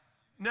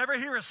 Never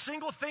hear a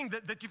single thing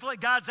that you feel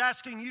like God's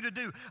asking you to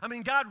do. I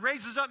mean, God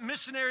raises up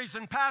missionaries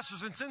and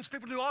pastors and sends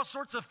people to do all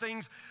sorts of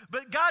things,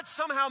 but God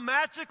somehow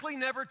magically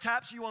never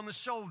taps you on the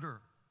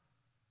shoulder.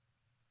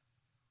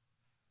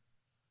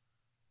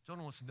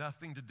 Jonah wants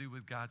nothing to do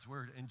with God's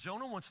word, and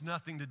Jonah wants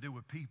nothing to do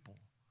with people.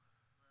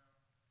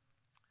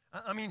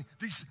 I mean,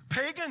 these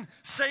pagan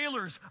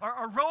sailors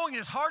are rowing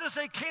as hard as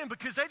they can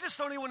because they just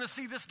don't even want to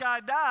see this guy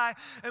die,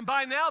 and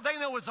by now they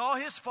know it's all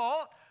his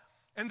fault,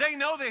 and they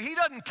know that he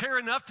doesn't care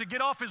enough to get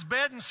off his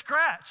bed and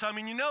scratch. I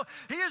mean, you know,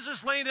 he is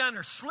just laying down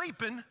there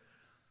sleeping.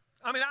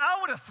 I mean,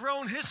 I would have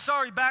thrown his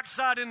sorry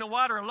backside in the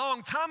water a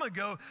long time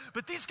ago,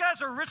 but these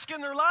guys are risking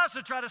their lives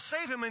to try to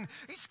save him, and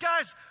these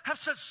guys have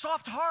such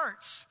soft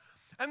hearts.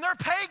 And they're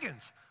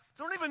pagans.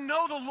 They don't even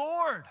know the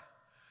Lord.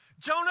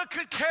 Jonah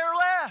could care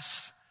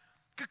less.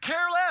 Could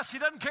care less. He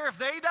doesn't care if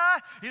they die.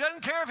 He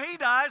doesn't care if he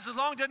dies as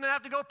long as he doesn't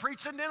have to go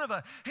preach in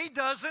Nineveh. He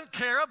doesn't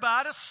care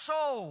about a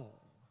soul.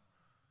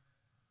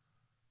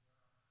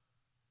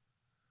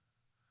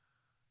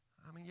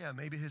 I mean, yeah,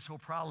 maybe his whole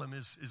problem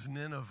is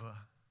Nineveh.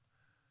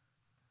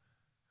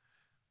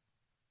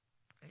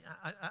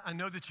 I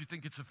know that you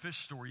think it's a fish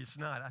story. It's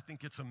not. I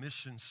think it's a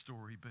mission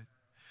story,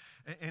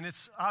 and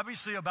it's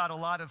obviously about a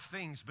lot of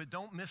things, but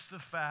don't miss the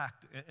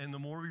fact, and the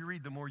more we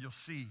read, the more you'll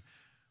see,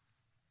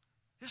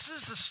 this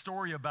is a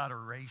story about a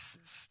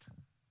racist.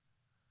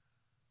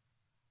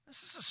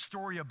 This is a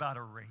story about a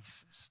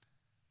racist.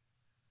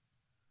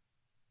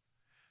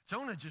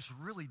 Jonah just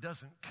really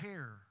doesn't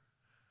care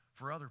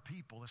for other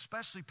people,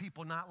 especially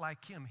people not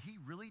like him. He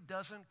really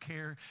doesn't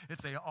care if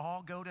they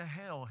all go to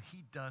hell.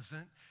 He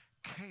doesn't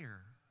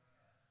care.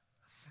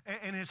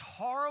 And his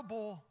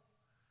horrible,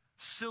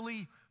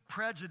 silly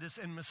prejudice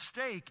and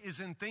mistake is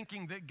in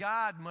thinking that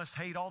God must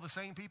hate all the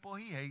same people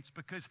he hates,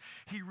 because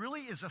he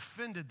really is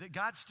offended that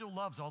God still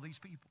loves all these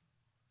people.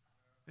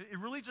 It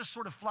really just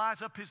sort of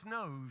flies up his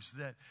nose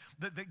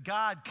that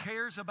God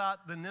cares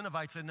about the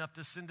Ninevites enough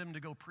to send him to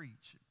go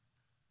preach.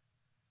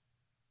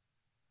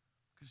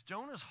 Because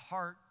Jonah's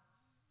heart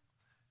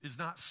is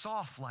not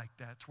soft like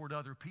that toward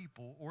other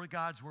people or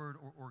God's word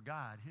or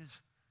God. His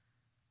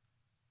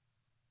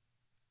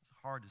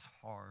heart is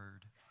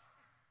hard.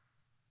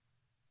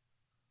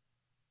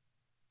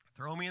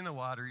 Throw me in the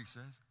water, he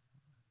says.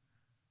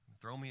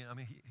 Throw me in. I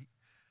mean, he'd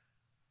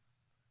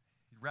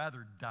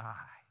rather die.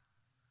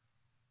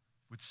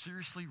 Would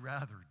seriously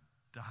rather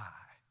die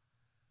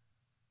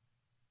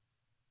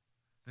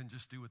than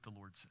just do what the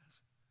Lord says.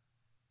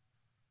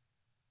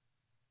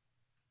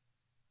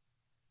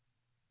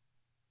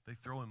 They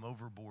throw him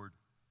overboard.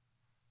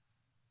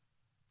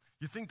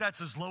 You think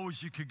that's as low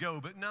as you could go,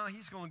 but no,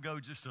 he's going to go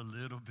just a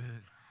little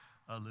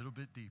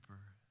bit deeper.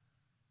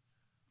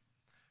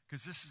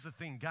 Because this is the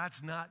thing,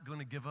 God's not going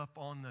to give up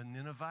on the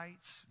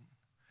Ninevites,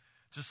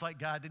 just like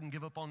God didn't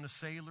give up on the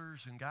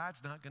sailors, and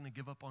God's not going to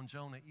give up on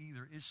Jonah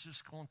either. It's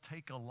just going to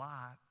take a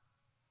lot.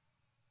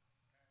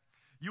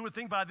 You would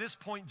think by this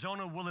point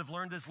Jonah will have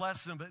learned his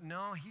lesson, but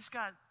no,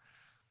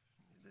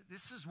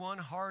 this is one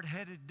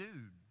hard-headed dude.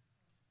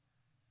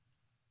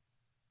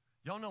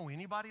 Y'all know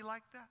anybody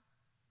like that?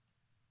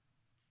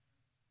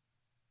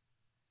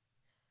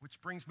 Which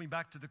brings me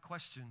back to the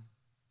question,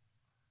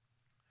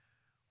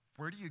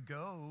 where do you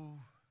go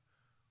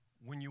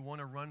when you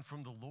want to run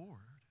from the Lord?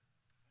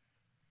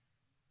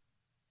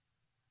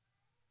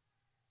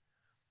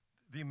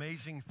 The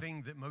amazing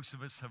thing that most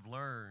of us have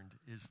learned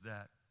is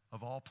that,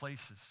 of all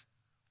places,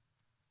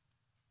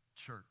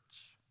 church.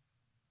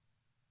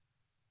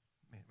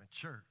 Man,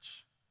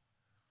 church.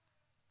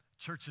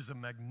 Church is a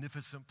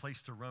magnificent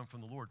place to run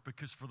from the Lord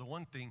because, for the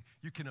one thing,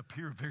 you can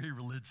appear very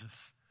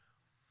religious.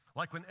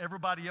 Like when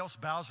everybody else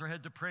bows their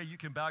head to pray, you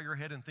can bow your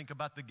head and think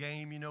about the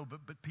game,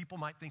 but people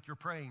might think you're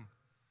praying.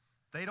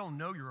 They don't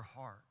know your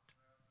heart.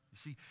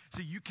 You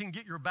see, you can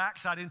get your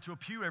backside into a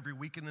pew every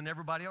week and then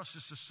everybody else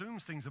just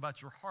assumes things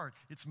about your heart.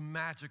 It's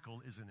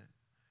magical, isn't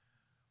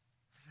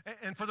it?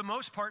 And for the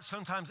most part,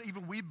 sometimes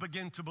even we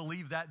begin to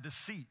believe that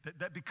deceit,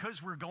 that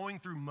because we're going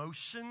through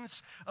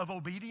motions of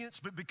obedience,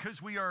 but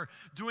because we are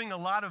doing a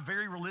lot of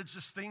very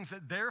religious things,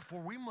 that therefore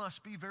we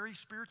must be very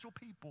spiritual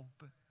people.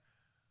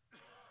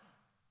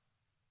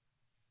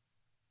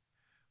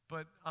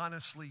 But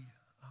honestly,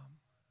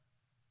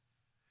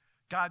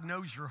 God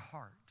knows your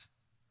heart.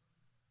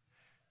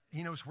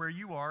 He knows where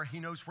you are.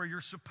 He knows where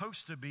you're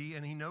supposed to be,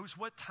 and He knows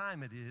what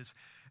time it is,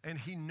 and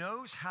He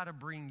knows how to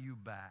bring you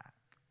back.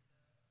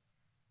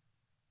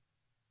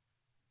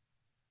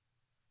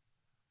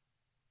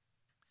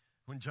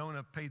 When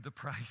Jonah paid the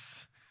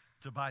price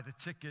to buy the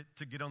ticket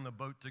to get on the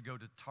boat to go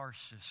to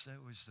Tarshish,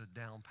 that was the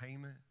down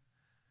payment.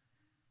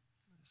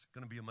 It's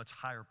going to be a much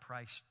higher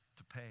price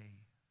to pay.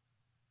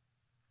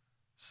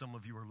 Some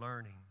of you are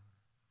learning.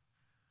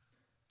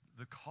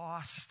 The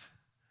cost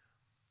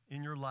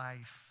in your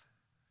life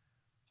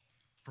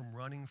from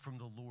running from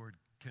the Lord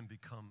can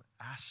become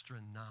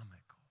astronomical.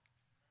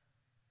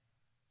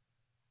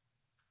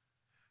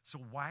 So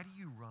why do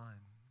you run?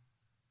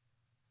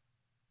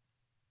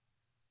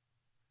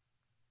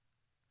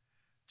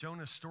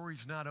 Jonah's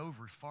story's not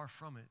over, far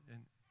from it,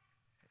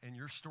 and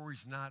your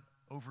story's not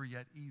over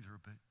yet either.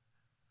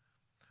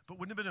 But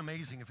wouldn't it have been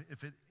amazing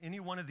if at any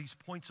one of these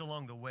points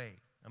along the way,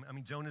 I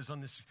mean, Jonah's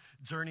on this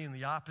journey in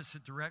the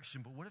opposite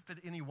direction, but what if at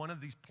any one of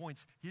these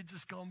points he had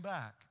just gone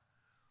back?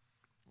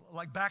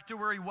 Like back to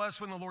where he was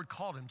when the Lord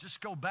called him.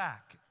 Just go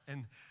back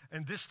and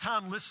this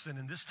time listen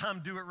and this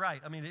time do it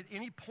right. I mean, at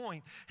any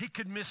point he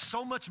could miss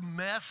so much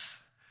mess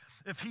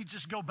if he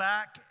just go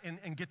back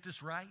and get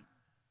this right.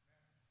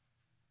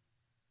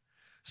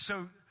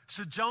 So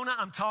Jonah,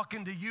 I'm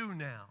talking to you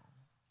now.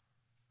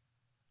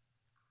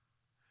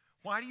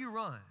 Why do you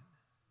run?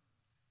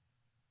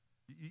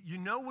 You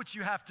know what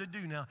you have to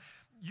do now.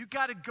 You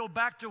got to go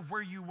back to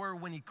where you were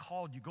when He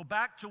called you. Go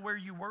back to where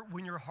you were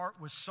when your heart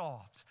was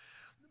soft.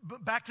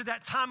 But back to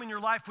that time in your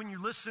life when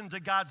you listened to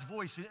God's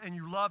voice and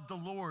you loved the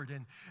Lord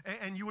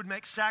and you would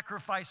make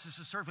sacrifices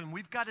to serve Him.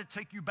 We've got to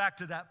take you back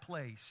to that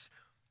place.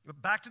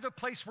 Back to the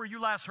place where you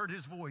last heard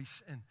His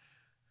voice. And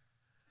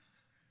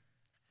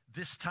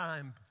this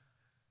time,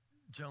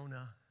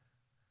 Jonah,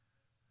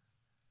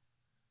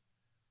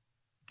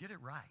 get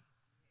it right.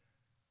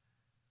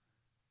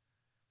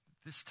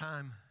 This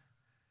time,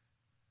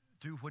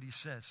 do what He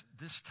says.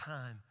 This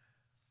time,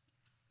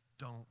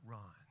 don't run.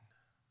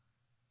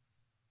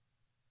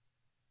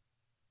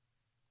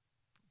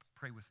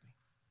 Pray with me.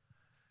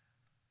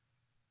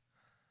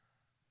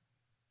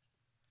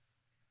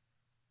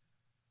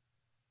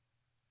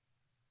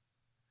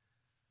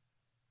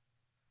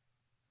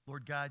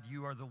 Lord God,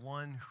 You are the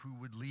one who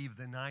would leave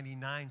the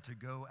 99 to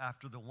go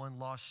after the one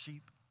lost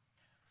sheep.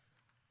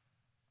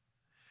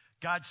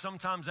 God,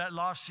 sometimes that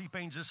lost sheep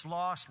ain't just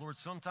lost, Lord.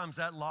 Sometimes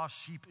that lost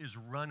sheep is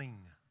running.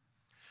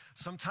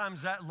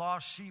 Sometimes that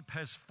lost sheep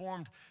has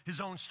formed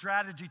his own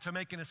strategy to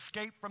make an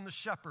escape from the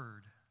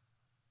shepherd.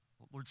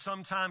 Lord,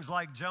 sometimes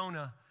like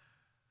Jonah,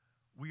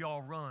 we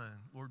all run.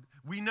 Lord,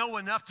 we know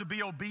enough to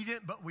be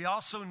obedient, but we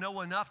also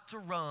know enough to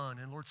run.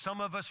 And Lord,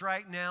 some of us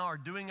right now are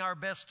doing our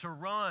best to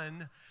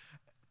run,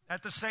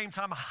 at the same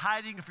time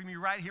hiding from You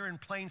right here in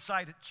plain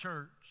sight at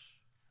church.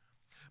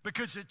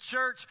 Because at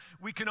church,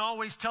 we can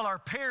always tell our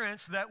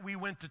parents that we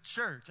went to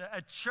church.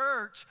 At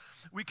church,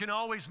 we can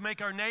always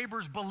make our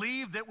neighbors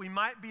believe that we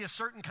might be a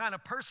certain kind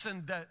of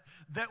person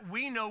that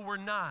we know we're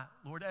not,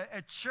 Lord.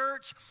 At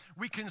church,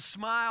 we can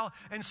smile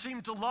and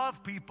seem to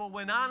love people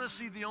when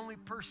honestly the only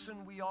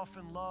person we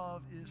often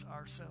love is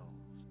ourselves.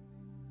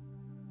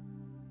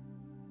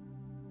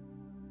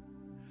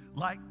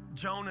 Like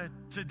Jonah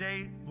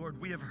today,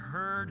 Lord, we have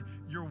heard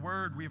your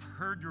word, we have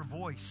heard your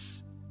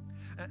voice.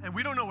 And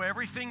we don't know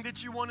everything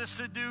that you want us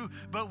to do,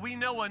 but we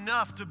know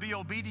enough to be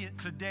obedient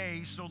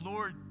today. So,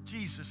 Lord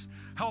Jesus,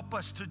 help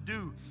us to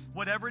do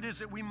whatever it is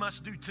that we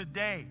must do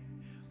today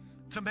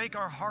to make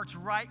our hearts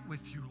right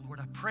with you, Lord.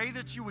 I pray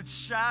that you would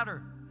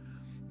shatter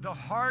the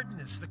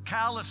hardness, the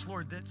callous,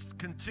 Lord, that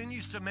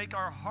continues to make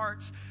our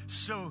hearts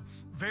so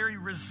very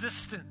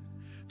resistant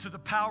to the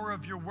power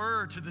of your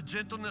word, to the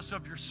gentleness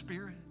of your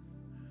spirit.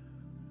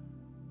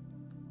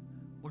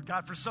 Lord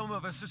God, for some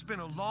of us, it's been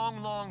a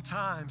long, long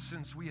time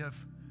since we have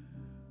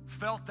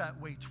felt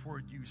that way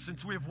toward you,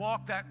 since we have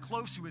walked that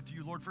closely with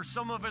you, Lord. For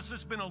some of us,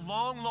 it's been a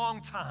long,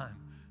 long time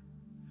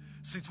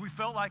since we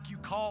felt like you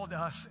called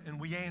us and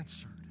we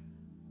answered.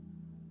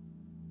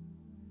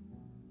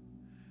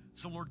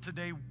 So, Lord,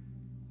 today we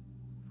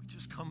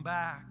just come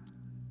back.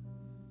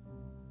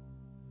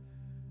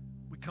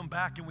 We come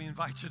back and we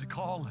invite you to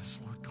call us,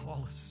 Lord.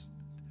 Call us.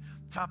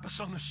 Tap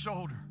us on the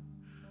shoulder.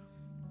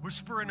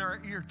 Whisper in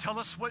our ear. Tell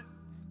us what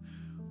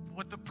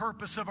the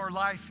purpose of our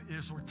life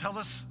is, Lord. Tell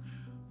us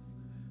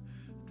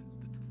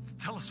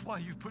why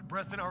you've put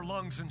breath in our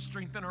lungs and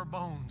strength in our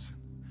bones.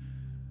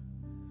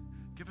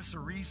 Give us a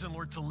reason,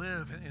 Lord, to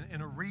live,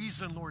 and a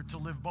reason, Lord, to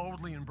live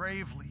boldly and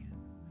bravely.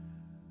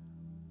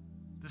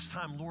 This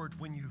time, Lord,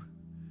 when you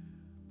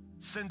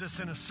send us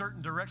in a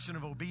certain direction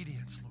of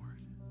obedience, Lord,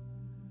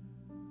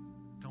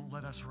 don't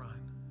let us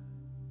run.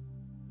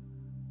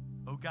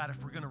 Oh God,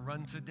 if we're going to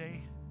run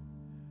today,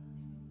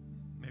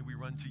 may we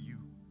run to you.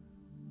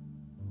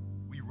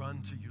 We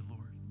run to you,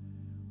 Lord.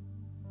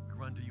 We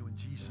run to you in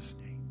Jesus'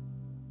 name.